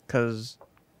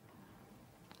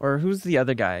 Or who's the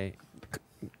other guy?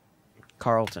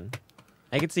 Carlton.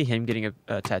 I could see him getting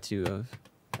a tattoo of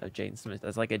Jaden Smith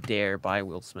as like a dare by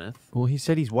Will Smith. well, he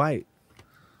said he's white.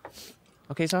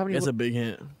 Okay, so how many? That's a big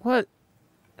hint. What?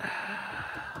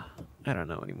 I don't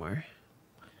know anymore.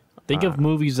 Think of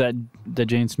movies that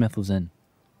Jane Smith was in.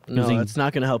 No, Using- it's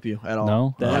not going to help you at all.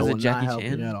 No? That Was it will Jackie not help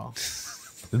Chan? you at all.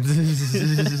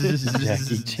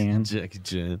 Jackie Chan. Jackie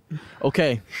Chan.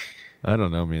 Okay. I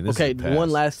don't know, man. This Okay, is a pass. one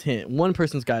last hint. One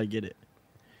person's got to get it.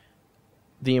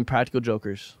 The Impractical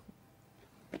Jokers.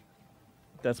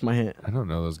 That's my hint. I don't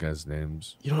know those guys'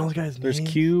 names. You don't know the guy's name? There's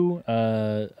Q.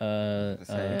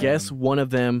 Guess one of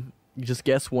them. You just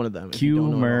guess one of them. if you Q, don't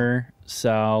know it all. Murr,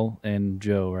 Sal, and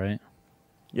Joe. Right.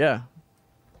 Yeah.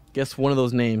 Guess one of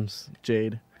those names,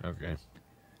 Jade. Okay.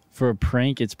 For a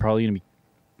prank, it's probably gonna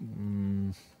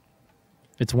be.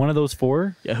 It's one of those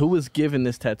four. Yeah, who was given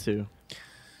this tattoo?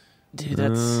 Dude,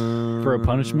 that's For a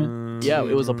punishment? Yeah,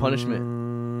 it was a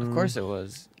punishment. of course it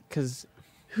was because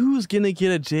Who's going to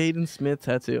get a Jaden Smith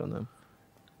tattoo on them?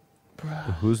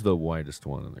 Who's the whitest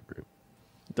one in the group?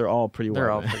 They're all pretty white.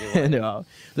 They're all man. pretty white.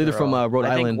 They're from Rhode I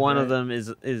Island. think one of right? them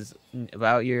is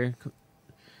about your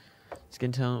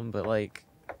skin tone, but like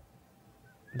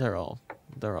they're all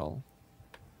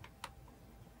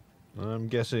I'm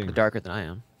guessing. darker than I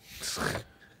am.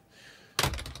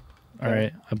 All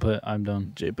right. I'm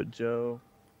done. Jay but Joe.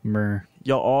 Myrrh.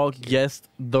 Y'all all guessed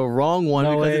the wrong one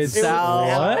No, because it's it's- Sal.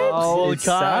 what? It's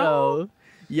Sal?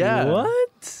 Yeah.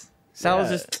 What? Sal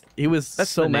was Yeah. just. He was That's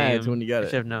so the mad name. when you got I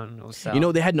should have it. known it was Sal. You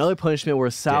know, they had another punishment where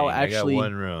Sal Dang, actually. I got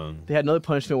one wrong. They had another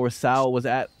punishment where Sal was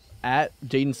at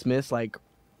Jaden Smith's like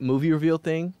movie reveal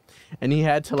thing, and he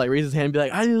had to like raise his hand and be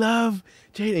like, "I love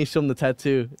Jaden." And he showed him the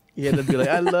tattoo. He had to be like,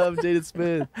 "I love Jaden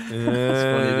Smith."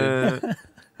 That's funny, dude.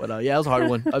 But yeah, that was a hard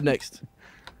one. Up next,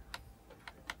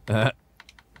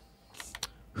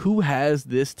 who has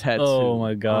this tattoo? Oh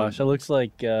my gosh. It looks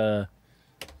like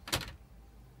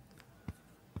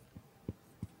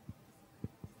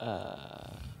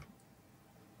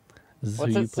this is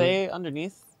What's who you it say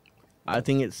underneath? I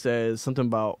think it says something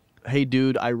about, "Hey,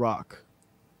 dude, I rock."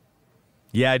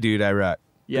 Yeah, dude, I rock.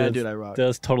 Yeah, That's- dude, I rock.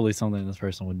 That's totally something this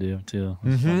person would do too.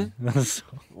 Mhm. That's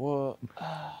Well,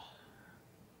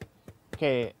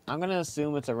 okay, I'm gonna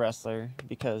assume it's a wrestler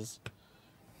because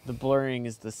the blurring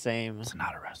is the same. it's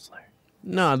not a wrestler.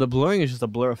 No, the blurring is just a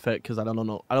blur effect because I don't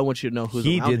know. I don't want you to know who's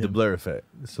He around did the him. blur effect,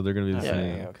 so they're gonna be the Okay,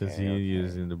 same because okay, he okay.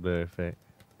 using the blur effect.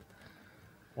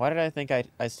 Why did I think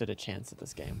I stood a chance at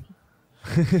this game?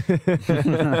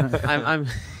 I'm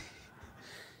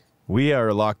We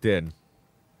are locked in.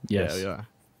 Yes. Yeah, we are.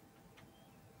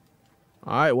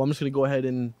 All right. Well, I'm just gonna go ahead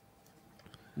and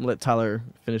let Tyler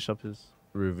finish up his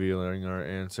Revealing our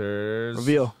answers.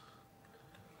 reveal.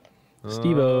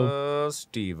 Steve-O.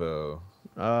 Steve-O.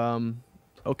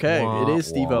 Okay, it is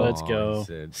Steve-O. Let's go. he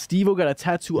said. Steve-O got a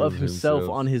tattoo of Of himself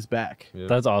himself. on his back. Yep.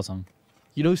 That's awesome.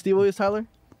 You know who Steve-O is, Tyler?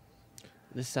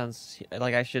 This sounds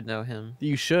like I should know him.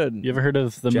 You should. You ever heard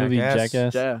of the movie Jackass?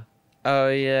 Jackass? Yeah. Oh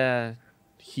yeah,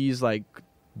 He's like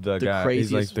the the guy.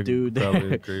 He's like craziest the dude there. Probably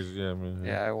the crazy. Yeah, man.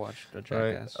 yeah. I watched the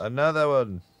Right. Jackass. Another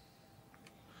one.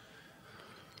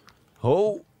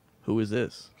 Oh. Who is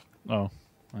this? Oh,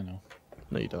 I know.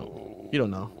 No, you don't. You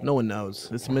don't know. No one knows.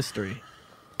 It's a mystery.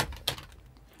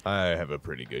 I have a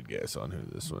pretty good guess on who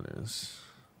this one is.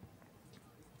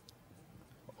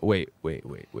 Wait.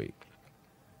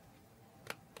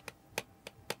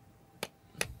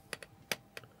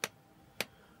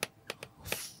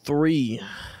 300.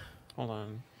 Hold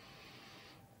on.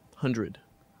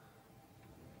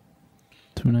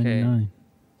 299.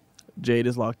 Jade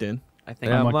is locked in. I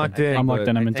think Yeah, I'm locked locked in. in. I'm locked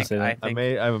in. I but meant to think- say that. I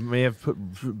I may have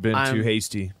been I'm- too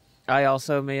hasty. I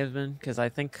also may have been because I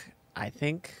think,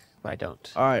 but I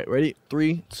don't. All right, ready?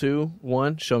 3, 2,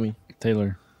 1. Show me.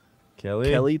 Taylor.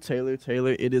 Kelly.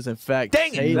 Taylor. It is in fact.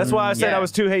 Dang it! Taylor. That's why I said Yeah. I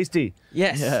was too hasty.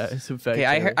 Yes. Yeah, it's in fact. Okay,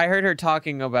 I Taylor. heard her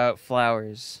talking about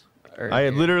flowers. I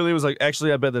literally was like,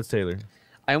 actually, I bet that's Taylor.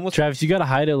 I almost Travis, you gotta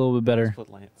hide it a little bit better.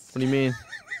 put Lance. What do you mean?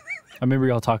 I remember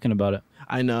y'all talking about it.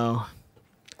 I know.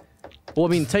 Well, I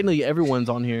mean, technically everyone's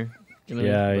on here. You know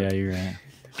what I mean? Yeah, you're right.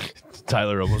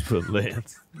 Tyler almost put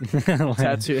Lance.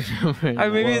 Tattoo.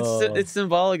 Maybe Whoa. it's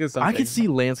symbolic of something. I could see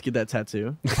Lance get that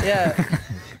tattoo. Yeah.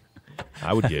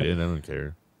 I would get it. I don't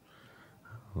care.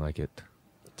 I like it.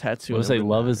 Tattoo. What was and it? a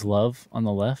Love red is love on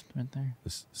the left, right there.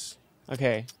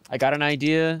 Okay, I got an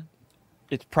idea.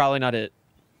 It's probably not it.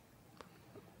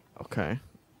 dot. Okay.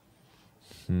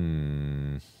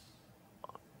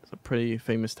 It's a pretty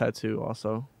famous tattoo,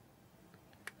 also.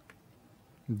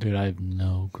 Dude, I have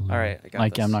no clue. All right, I got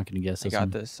Like, this. I'm not gonna guess I this. got one.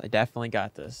 this. I definitely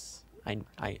got this. I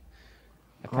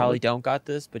probably don't got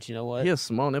this, but you know what? He has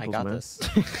small I nipples, got man. this.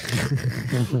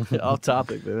 Off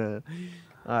topic, man.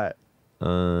 All right.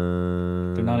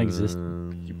 They're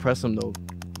non-existent. You press them, they'll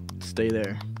stay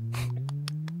there.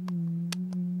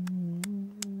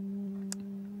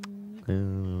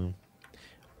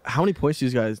 How many points do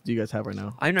you guys have right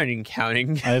now? I'm not even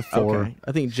counting. I have 4. Okay.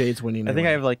 I think Jade's winning. I think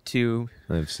I have like 2.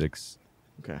 I have 6.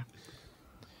 Okay.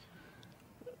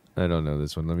 I don't know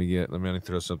this one. Let me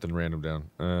throw something random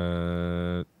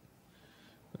down.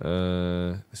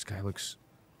 This guy looks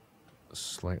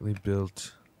slightly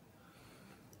built.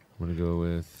 I'm gonna go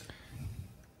with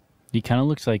He kind of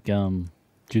looks like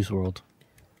Juice World.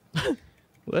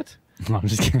 What? No, I'm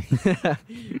just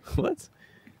kidding. What?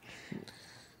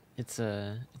 It's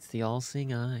the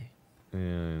all-seeing eye.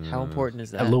 and, How important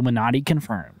is that? Illuminati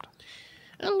confirmed.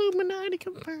 Illuminati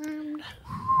confirmed.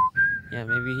 Yeah,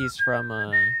 maybe he's from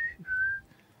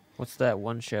what's that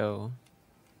one show?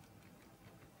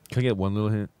 Can I get one little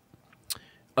hint?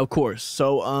 Of course.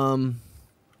 So,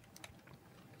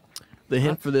 the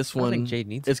hint for this I don't one, think Jade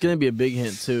needs it's gonna be a big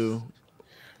hint too.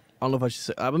 I don't know if I should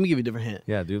say. Let me give you a different hint.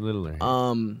 Yeah, do a little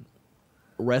hint.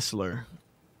 Wrestler.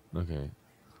 Okay.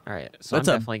 All right, so That's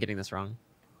I'm a- definitely getting this wrong.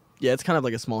 Yeah, it's kind of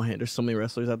like a small hint. There's so many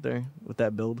wrestlers out there with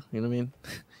that build. You know what I mean?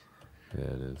 Yeah,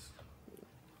 it is.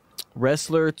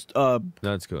 Wrestler, No,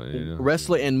 it's cool. You know?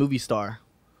 wrestler and movie star.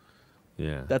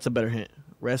 Yeah. That's a better hint.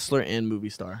 Wrestler and movie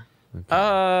star.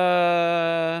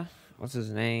 What's his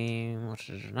name? What's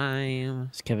his name?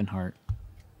 It's Kevin Hart.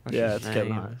 What's Yeah, his it's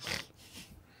Kevin name?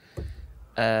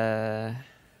 Hart.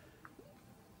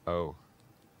 Oh.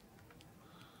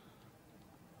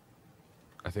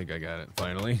 I think I got it.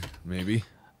 Finally. Maybe.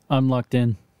 I'm locked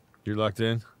in. You're locked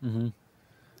in? Mm-hmm.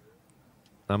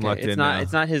 I'm Okay, locked it's in not. now.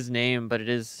 It's not his name, but it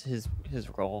is his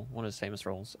role. One of his famous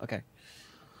roles. Okay.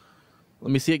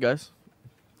 Let me see it, guys.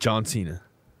 John Cena.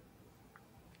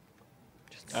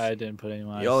 I didn't put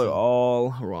anyone. Y'all are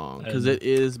all wrong because it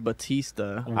is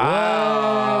Batista.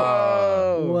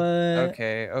 Oh. What?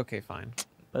 Okay. Fine.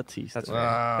 Batista. That's fair.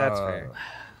 That's fair.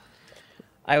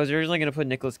 I was originally gonna put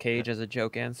Nicolas Cage as a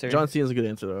joke answer. John Cena's a good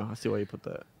answer though. I see why you put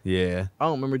that. Yeah. I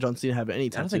don't remember John Cena having any I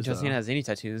tattoos. don't think John Cena though. has any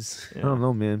tattoos. Yeah. I don't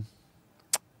know, man.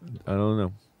 I don't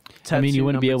know. I mean, you Tattoo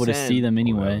wouldn't be number able to 10. see them Oh, that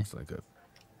anyway. looks like a-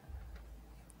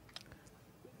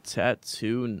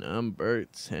 Tattoo number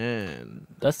 10.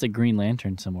 That's the Green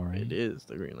Lantern symbol, right? It is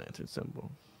the Green Lantern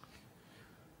symbol.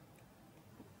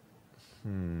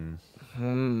 Hmm.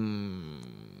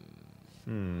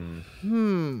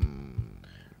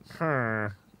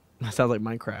 That sounds like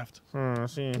Minecraft.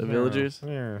 The villagers.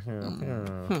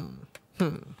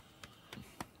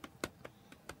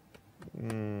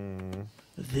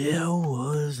 There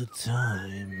was a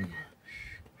time.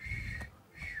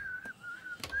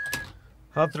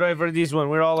 I'll try for this one.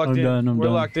 We're all locked I'm in. done, I'm We're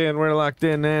done. locked in. We're locked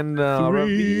in. And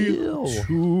reveal.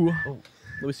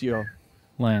 Let me see y'all.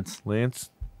 Lance. Lance.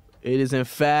 It is in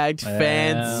fact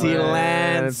Fancy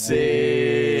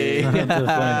Lancey. Lancey. That's a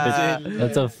funny picture.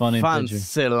 That's a funny picture.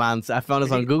 Fancy Lance. I found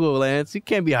this on Google, Lance. You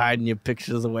can't be hiding your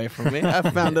pictures away from me. I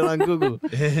found it on Google.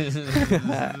 This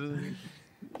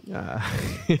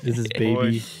is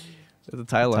baby. It's a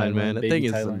tie line, Tie man. line, That baby thing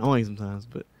is tie line. annoying sometimes,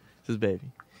 but this is baby.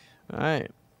 All right.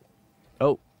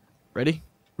 Oh, ready?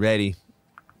 Ready.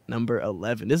 Number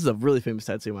 11. This is a really famous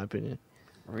tattoo, in my opinion.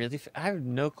 Really? I have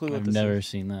no clue what I've this never is.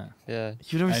 seen that. Yeah.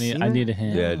 You've never seen I it? need a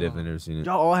hint. Yeah, I definitely never seen it.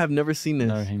 Y'all all have never seen this.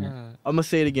 Never seen it. I'm gonna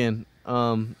say it again.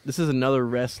 This is another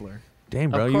wrestler.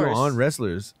 Damn, bro, Of you were course. on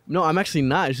wrestlers. No, I'm actually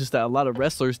not. It's just that a lot of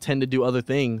wrestlers tend to do other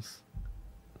things.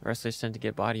 Wrestlers tend to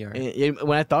get body art. And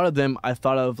when I thought of them, I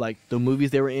thought of like the movies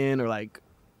they were in, or like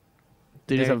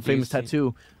they just They're have a famous decent.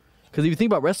 tattoo. Because if you think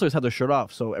about wrestlers, have their shirt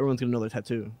off, so everyone's gonna know their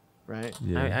tattoo, right?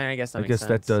 Yeah. I guess that I makes guess that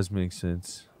sense. does make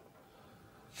sense.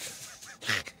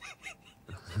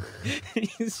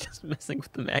 He's just messing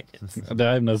with the maggots. I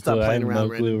have no Stop clue. I have playing no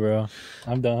around, clue, bro.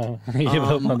 I'm done. I give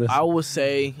up on this. I will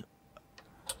say.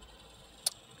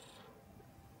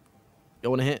 You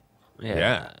want a hint?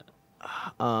 Yeah.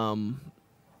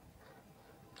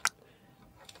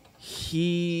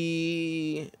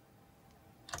 He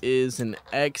is an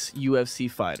ex UFC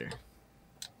fighter.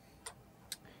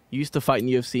 He used to fight in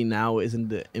UFC. Now is in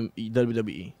the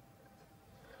WWE.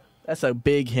 That's a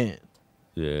big hint.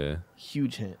 Yeah.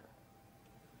 Huge hint.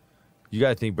 You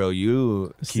gotta think, bro.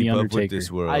 You It's keep The up with Undertaker. this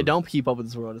world. I don't keep up with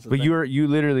this world. That's the But thing. you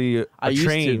literally I used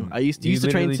train. to. I used to You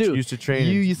train literally too. Used to train.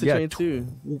 You used to yeah, train too.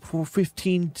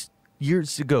 15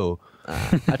 years ago.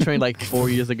 I trained like 4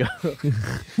 years ago.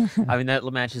 I mean, that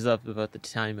matches up about the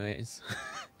time ways.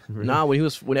 Nah, when he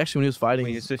was fighting,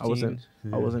 When he was I wasn't.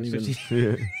 15. I wasn't even.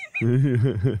 15.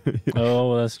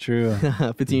 Oh, that's true.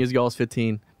 15 years ago, I was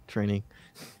 15 training.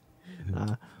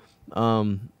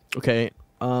 Okay.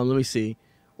 Let me see.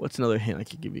 What's another hint I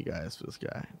could give you guys for this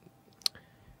guy?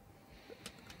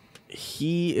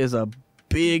 He is a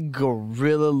big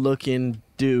gorilla-looking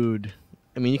dude.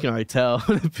 I mean, you can already tell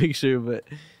in the picture, but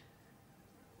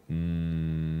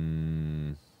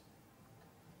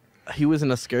he was in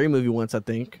a scary movie once, I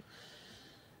think.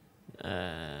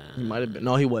 He might have been.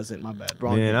 No, he wasn't. My bad.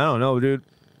 Wrong. Man, I don't know, dude.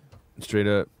 Straight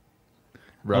up.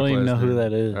 I don't even know who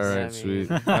that is. All right, I mean-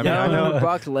 sweet. I know who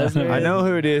Brock Lesnar. I is? know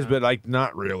who it is, but like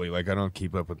not really. Like I don't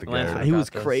keep up with the Lance guy. He was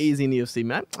Got this. crazy in the UFC,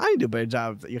 man. I need to do a better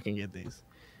job. You can get these.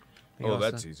 Oh,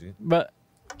 that's easy. But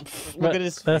Look at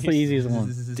his that's the face. easiest one.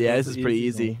 Yeah, this is pretty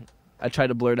Easy easy. I tried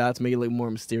to blur it out to make it look more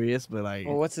mysterious, but like,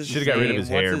 Well, what's his Should've name? got rid of his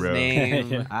hair, What's his bro.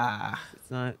 name? It's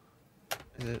It's not.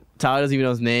 Is it? Tyler doesn't even know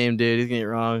his name, dude. He's getting it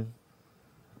wrong.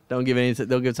 Don't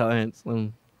give Tyler hints. Let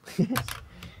him.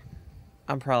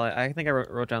 I think I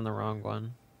wrote down the wrong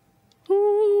one.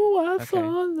 Ooh, I Okay.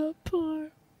 fall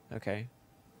apart. Okay.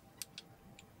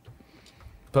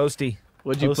 Posty.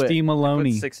 What'd you put? Posty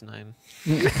Maloney. 6'9".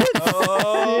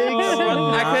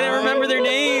 Oh, I couldn't remember their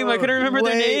name. I couldn't remember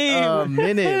their name. A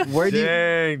minute. Where do you?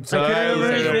 Dang, couldn't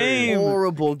remember his name.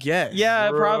 Horrible guess. Yeah,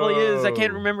 it probably is. I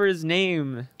can't Bro. remember his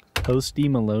name. Posty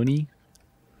Maloney.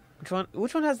 Which one?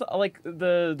 Which one has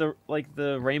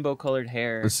the rainbow colored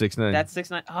hair? The 6'9". That's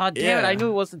 6'9". Oh damn it! Yeah. I knew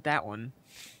it wasn't that one.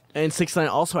 And 6ix9ine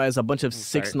also has a bunch of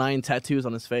sorry. 6ix9ine tattoos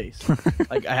on his face,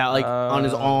 like on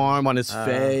his arm, on his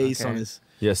face, okay. on his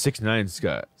Yeah, 6ix9ine's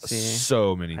got See,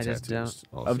 so many I just tattoos.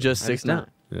 of also. just I just 6ix9ine.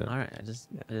 Yeah. All right, I just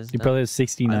He probably has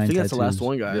 69 I think that's tattoos. the last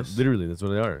one, Yeah, guys. literally, that's what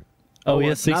they are. Oh, he well,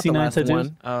 has not the 69 last tattoos?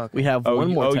 one. Oh, okay. We have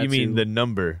one more. Oh, tattoo. you mean the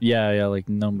number? Yeah, like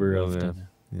number Oh, of yeah. them.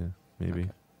 Yeah, maybe.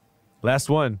 Last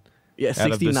one Yeah,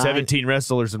 out of the 69. 17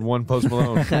 wrestlers and one Post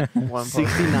Malone.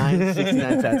 69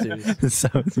 tattoos. So,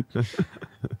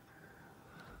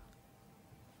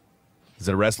 Is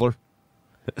it a wrestler?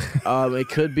 It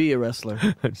could be a wrestler.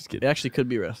 I'm just It kidding. actually could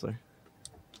be a wrestler.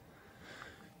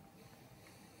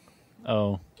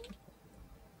 oh.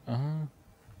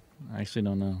 I actually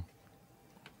don't know.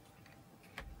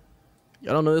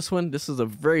 Y'all don't know this one? This is a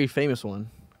very famous one.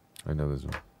 I know this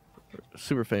one.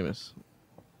 Super famous.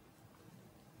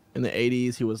 In the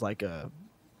 80s, he was like a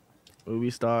movie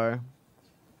star.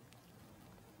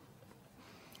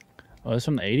 Oh, it's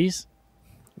from the 80s?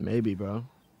 Maybe, bro.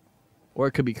 Or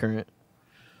it could be current.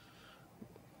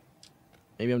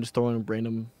 Maybe I'm just throwing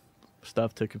random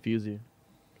stuff to confuse you.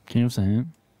 Can you say it?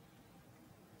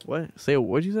 What? Say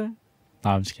what'd you say? No,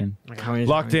 I'm just kidding.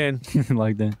 Locked in.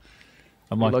 Locked in.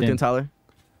 I'm You locked, locked in. in, Tyler?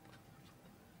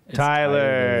 It's Tyler.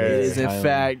 It is in Tyler.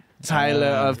 fact Tyler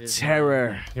of it is.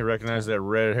 Terror. You recognize that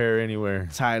red hair anywhere.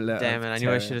 Tyler. Damn it! of I knew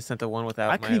I Terror. should have sent the one without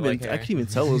I my couldn't leg even. hair. I couldn't even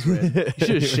tell it was red. You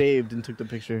should have shaved and took the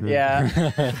picture. Yeah,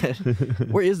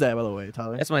 Where is that, by the way,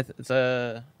 Tyler? it's my it's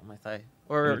on my thigh.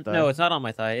 Or Your thigh. no, it's not on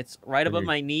my thigh. It's right On above your-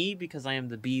 my knee because I am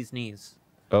the bee's knees.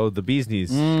 Oh, the bee's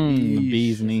knees.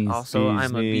 Bee's knees. Also, Bee's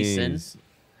I'm a beeson. knees.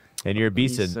 And you're a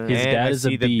beeson. Beeson. His And dad I is a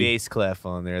see the bee. bass clef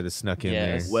on there that snuck in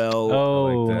Yes. there. Well, Oh,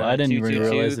 like that. I didn't even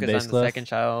 222 realize the because bass I'm the clef. second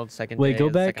child, second Wait, day go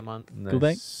of the back. second month. Go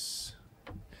back. Nice.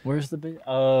 Where's the bass?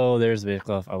 Oh, there's the bass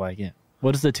clef. I like it.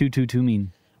 What does the 222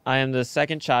 mean? I am the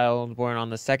second child born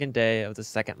on the second day of the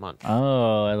second month.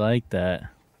 Oh, I like that.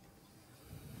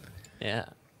 Yeah.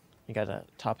 You got a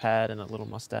top hat and a little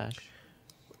mustache.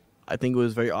 I think it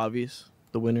was very obvious.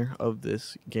 The winner of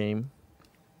this game,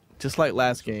 just like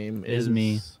last game, Is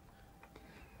me.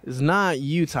 Is not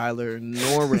you, Tyler,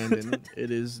 nor Randon.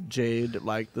 It is Jade,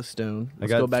 like the stone. I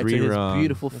Let's got go back to 3 his wrong.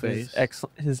 beautiful With face.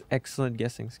 his excellent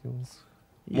guessing skills.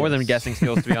 More than Yes. guessing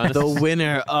skills, to be honest. The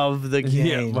winner of the Yeah,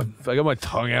 game. I got my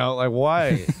tongue out. Like,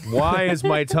 why? Why is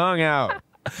my tongue out?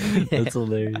 That's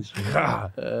hilarious. Ah,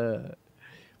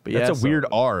 But that's a so weird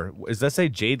R. Does that say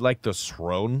Jade like the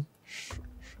throne?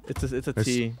 It's a That's,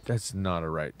 T. that's not a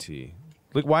right T.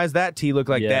 Look, why does that T look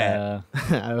like that?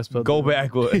 yeah. I was spelled Go it.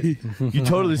 back. You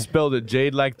totally spelled it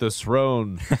Jade like the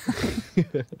throne.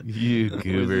 You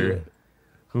goober.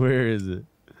 Where is it?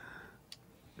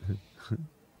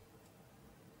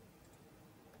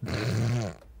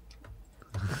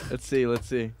 Let's see. Let's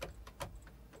see.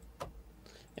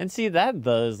 And see, that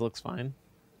looks fine.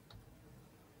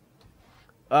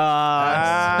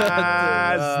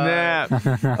 Ah, snap.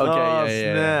 Okay, Oh,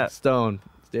 yeah. snap. Stone.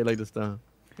 Stay like the stone.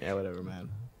 Yeah, whatever, man.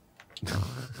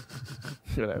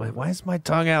 Whatever. Why is my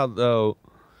tongue out, though?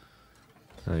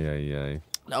 Oh, yeah.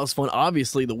 That was fun.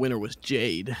 Obviously, the winner was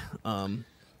Jade. 9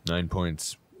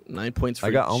 points. 9 points for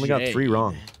Only got 3 Jade.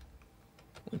 wrong.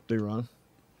 3 wrong.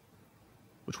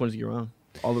 Which ones did you get wrong?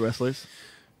 All the wrestlers?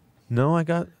 No, I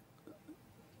got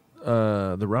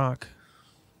The Rock,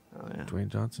 Oh yeah. Dwayne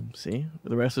Johnson. See,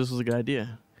 the wrestlers was a good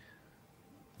idea.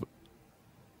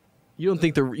 You don't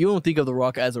think of The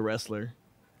Rock as a wrestler?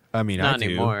 I mean, Not I do.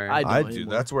 anymore. I don't I do.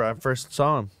 anymore. That's where I first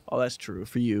saw him. Oh, that's true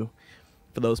for you.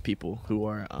 For those people who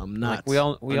are not. Like, we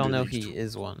all know underaged. he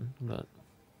is one, but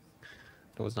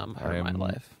it was not part I of my am,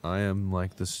 life. I am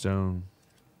like the stone.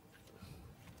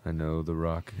 I know The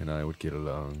Rock and I would get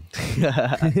along.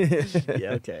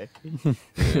 Yeah. Okay.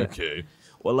 Okay.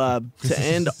 Well, to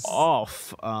end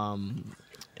off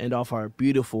our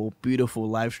beautiful, beautiful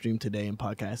live stream today and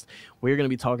podcast, we're going to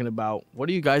be talking about what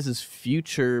are you guys'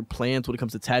 future plans when it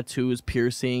comes to tattoos,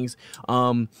 piercings.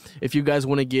 If you guys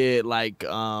want to get like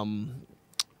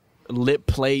lip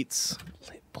plates,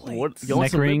 what you want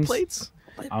Neck some rings? lip plates,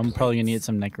 I'm probably gonna get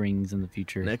some neck rings in the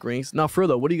future. neck rings. Now, for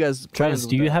though, what do you guys? Travis,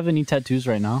 do you have any tattoos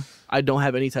right now? I don't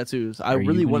have any tattoos. I Are you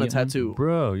really gonna want a get one? tattoo.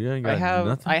 Bro, you ain't got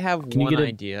nothing? I have Can you one get a-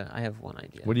 idea. I have one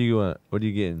idea. What do you want? What are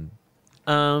you getting?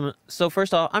 So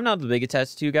first off, I'm not the biggest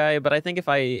tattoo guy, but I think if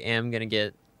I am gonna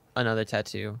get another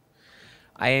tattoo,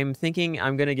 I am thinking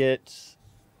I'm gonna get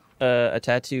a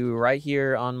tattoo right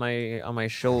here on my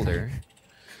shoulder.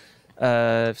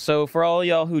 So for all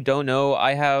y'all who don't know,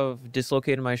 I have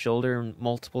dislocated my shoulder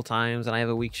multiple times, and I have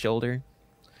a weak shoulder,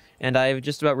 and I've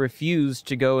just about refused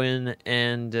to go in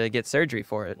and get surgery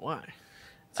for it. Why?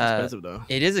 It's Uh, expensive though.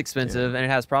 It is expensive and it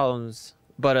has problems,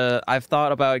 but I've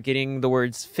thought about getting the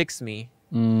words "fix me"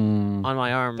 Mm. on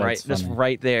my arm, That's just funny.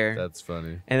 right there. That's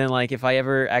funny. And then like if I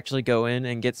ever actually go in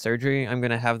and get surgery, I'm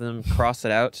gonna have them cross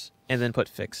it out and then put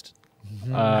fixed.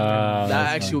 That That's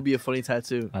actually funny. would be a funny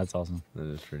tattoo. That's awesome. That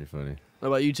is pretty funny. What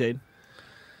about you, Jade?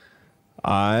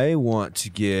 I want to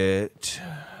get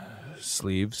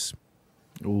sleeves.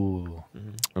 Ooh.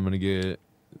 I'm gonna get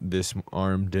this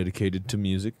arm dedicated to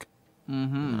music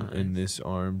Mm-hmm. and this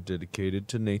arm dedicated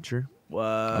to nature. What?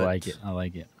 I like it. I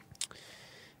like it.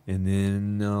 And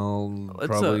then I'll Let's,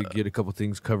 probably get a couple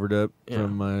things covered up yeah.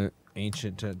 from my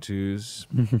ancient tattoos.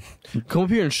 Come up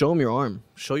here and show him your arm.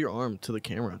 Show your arm to the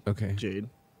camera, Okay. Jade.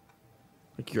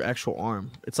 Like your actual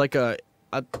arm. It's like a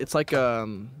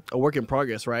work in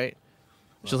progress, right?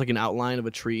 It's just like an outline of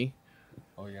a tree.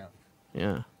 Oh yeah.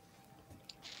 Yeah.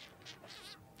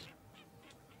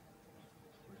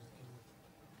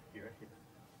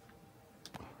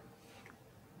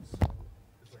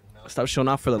 Stop showing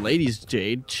off for the ladies,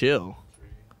 Jade. Chill.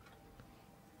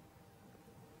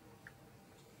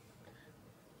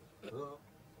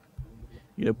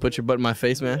 You gonna put your butt in my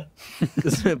face, man?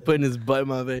 Just putting his butt in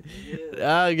my face.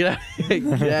 Oh, get out of here.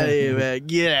 Get out of here, man.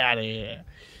 Get out of here.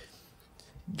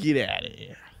 Get out of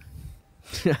here.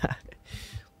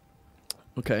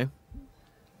 Okay.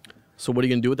 So what are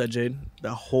you gonna do with that, Jade?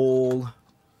 The whole.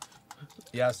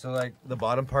 Yeah, so like the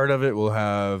bottom part of it will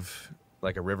have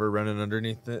like a river running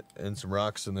underneath it and some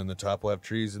rocks, and then the top will have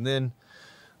trees, and then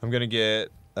I'm gonna get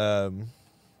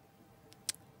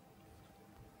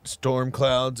storm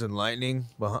clouds and lightning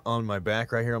on my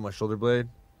back right here on my shoulder blade,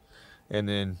 and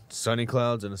then sunny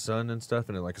clouds and a sun and stuff,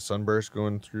 and then like a sunburst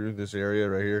going through this area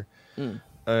right here. Mm.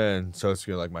 And so it's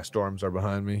like my storms are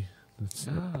behind me. It's,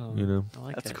 Oh, you know. I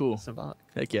like That's it. cool. Symbolic.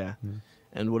 Heck yeah.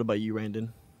 And what about you,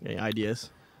 Randon? Any ideas?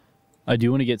 I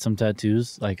do want to get some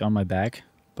tattoos, like on my back,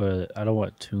 but I don't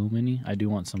want too many. I do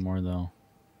want some more though,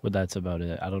 but that's about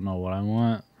it. I don't know what I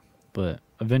want, but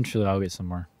eventually I'll get some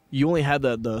more. You only had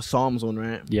the Psalms one,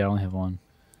 right? Yeah, I only have one.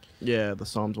 Yeah, the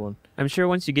Psalms one. I'm sure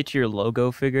once you get your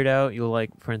logo figured out, you'll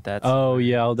like print that. Oh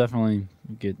yeah, I'll definitely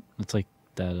get. It's like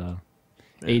that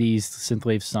 80s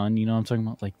synthwave sun. You know what I'm talking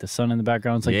about? Like the sun in the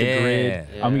background. It's like the grid.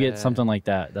 Yeah. I'm gonna get Yeah. something like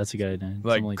that. That's a good idea.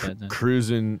 Like Something like that. then.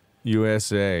 Cruisin'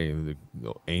 USA, the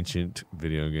ancient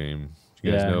video game.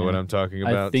 You guys Yeah, know what yeah. I'm talking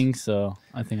about? I think so.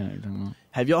 I think I know what you're talking about.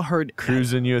 Have y'all heard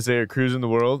Cruisin' USA or Cruisin' the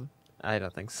World? I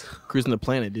don't think so. Cruising the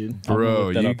Planet, dude? I'm gonna Bro,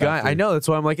 look that you up got. after. I know. That's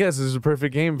why I'm like, yes, this is a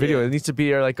perfect game video. Yeah. It needs to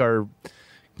be our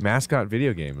mascot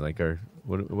video game, like our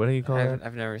what do you call it,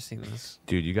 I've never seen this.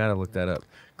 dude? You gotta look that up.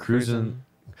 Cruising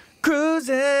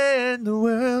the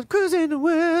world, cruising the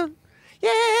world. Yeah,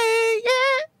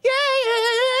 yeah, yeah,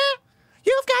 yeah.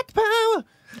 You've got the power.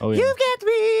 Oh yeah. You've got the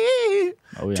beat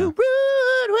Oh yeah. to rule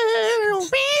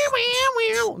the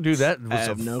world. Dude, that I was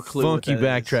have a no clue what funky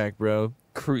that is. backtrack, bro.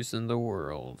 Cruising the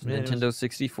World. Man, it Nintendo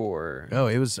 64. Oh,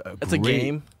 it was. That's a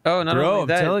game. Oh, not Bro, only I'm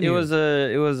that, telling it you. was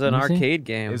an Let me see. arcade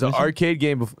game. It was an arcade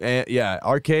game. Yeah,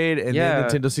 arcade and then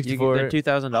Nintendo 64. They're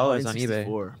 $2,000 on eBay.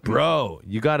 N64. Bro,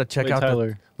 you gotta check Wait, out.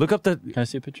 Tyler, Look up the. can I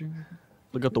see a picture?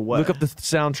 Look up the what? Look up the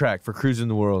soundtrack for Cruising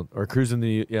the World or Cruising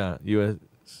the US.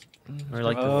 Or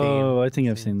like the Oh, I think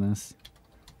I've seen this.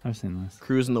 I've seen this.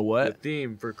 Cruising the The what?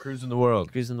 theme for Cruising the World.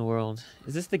 theme. Cruising the World.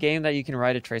 Is this the game that you can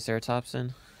ride a Triceratops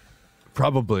in?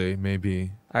 Probably,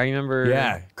 maybe. I remember.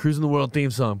 Yeah, Cruising the World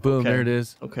theme song. Boom, Okay. there it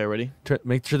is. Okay, ready?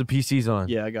 Make sure the PC's on.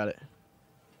 Yeah, I got it.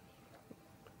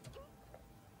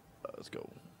 Let's go.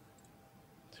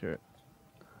 Let's hear it.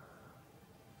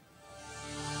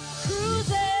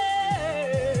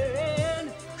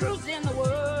 Cruising the world.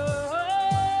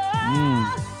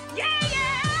 Yeah,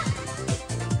 yeah.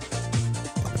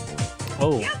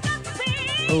 Oh. You got the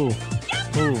beat. Oh. You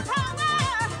got Oh. the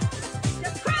power.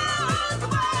 Just cross the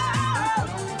world.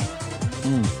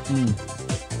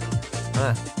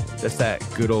 That's that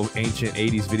good old ancient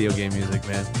 80s video game music,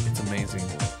 man. It's amazing.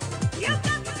 You got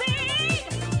the beat.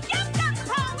 You got the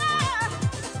power.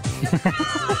 Just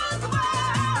cross the world.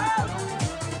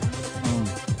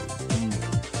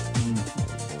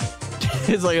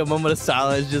 It's like a moment of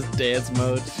silence, just dance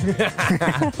mode. You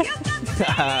got the beat. You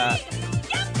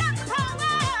got the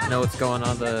power. know what's going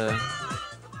on the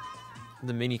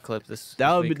mini clip this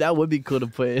week. That would be cool to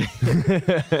play.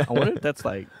 I wonder if that's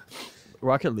like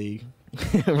Rocket League.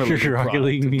 Rocket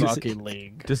League music. Rocket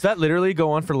League. Does that literally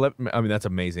go on for? I mean, that's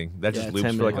amazing. That Yeah, just loops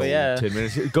 10 for like minutes. Oh, yeah. 10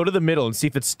 minutes. Go to the middle and see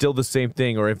if it's still the same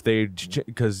thing or if they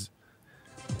because.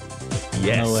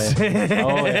 Yes. No way.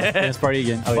 Oh yeah. Dance party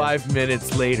again. Oh, yeah. 5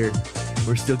 minutes later,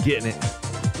 we're still getting it.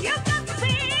 You got the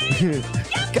beat. You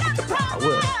got the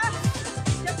power.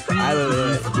 Just I don't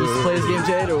know. You used to play this game,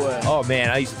 Jade, or what? Oh man,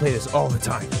 I used to play this all the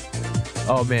time.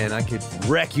 Oh man, I could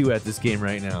wreck you at this game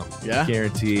right now. Yeah?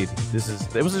 Guaranteed.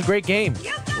 It was a great game.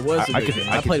 It was a good game.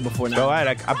 I played it before now. Bro,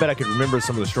 I bet I could remember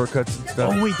some of the shortcuts and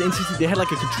stuff. Oh wait, the NCC, they had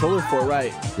like a controller for it,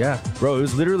 right? Yeah, bro, it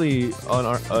was literally on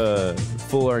our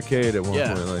full arcade at one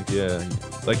Yeah. point. Like, yeah,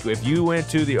 like if you went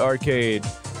to the arcade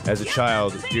as a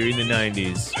child during the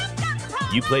 '90s,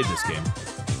 you played this game.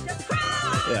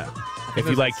 Yeah. If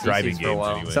you like driving for a games,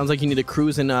 while. anyway. Sounds like you need a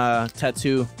Cruising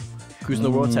tattoo. Cruising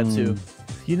the World tattoo.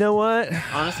 You know what?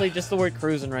 Honestly, just the word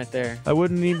cruising right there. I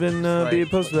wouldn't even be Right.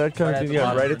 opposed to that kind Right of at thing. the Yeah,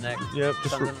 bottom right of at the neck. yeah, just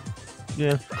Something.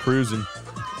 yeah, cruising.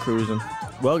 Cruising.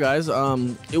 Well, guys,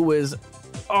 it was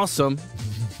awesome,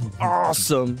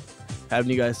 awesome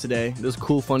having you guys today. It was a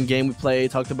cool, fun game we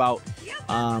played. Talked about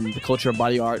the culture of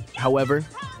body art. However,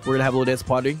 we're gonna have a little dance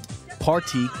party,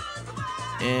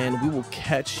 and we will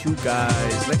catch you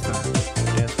guys next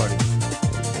time.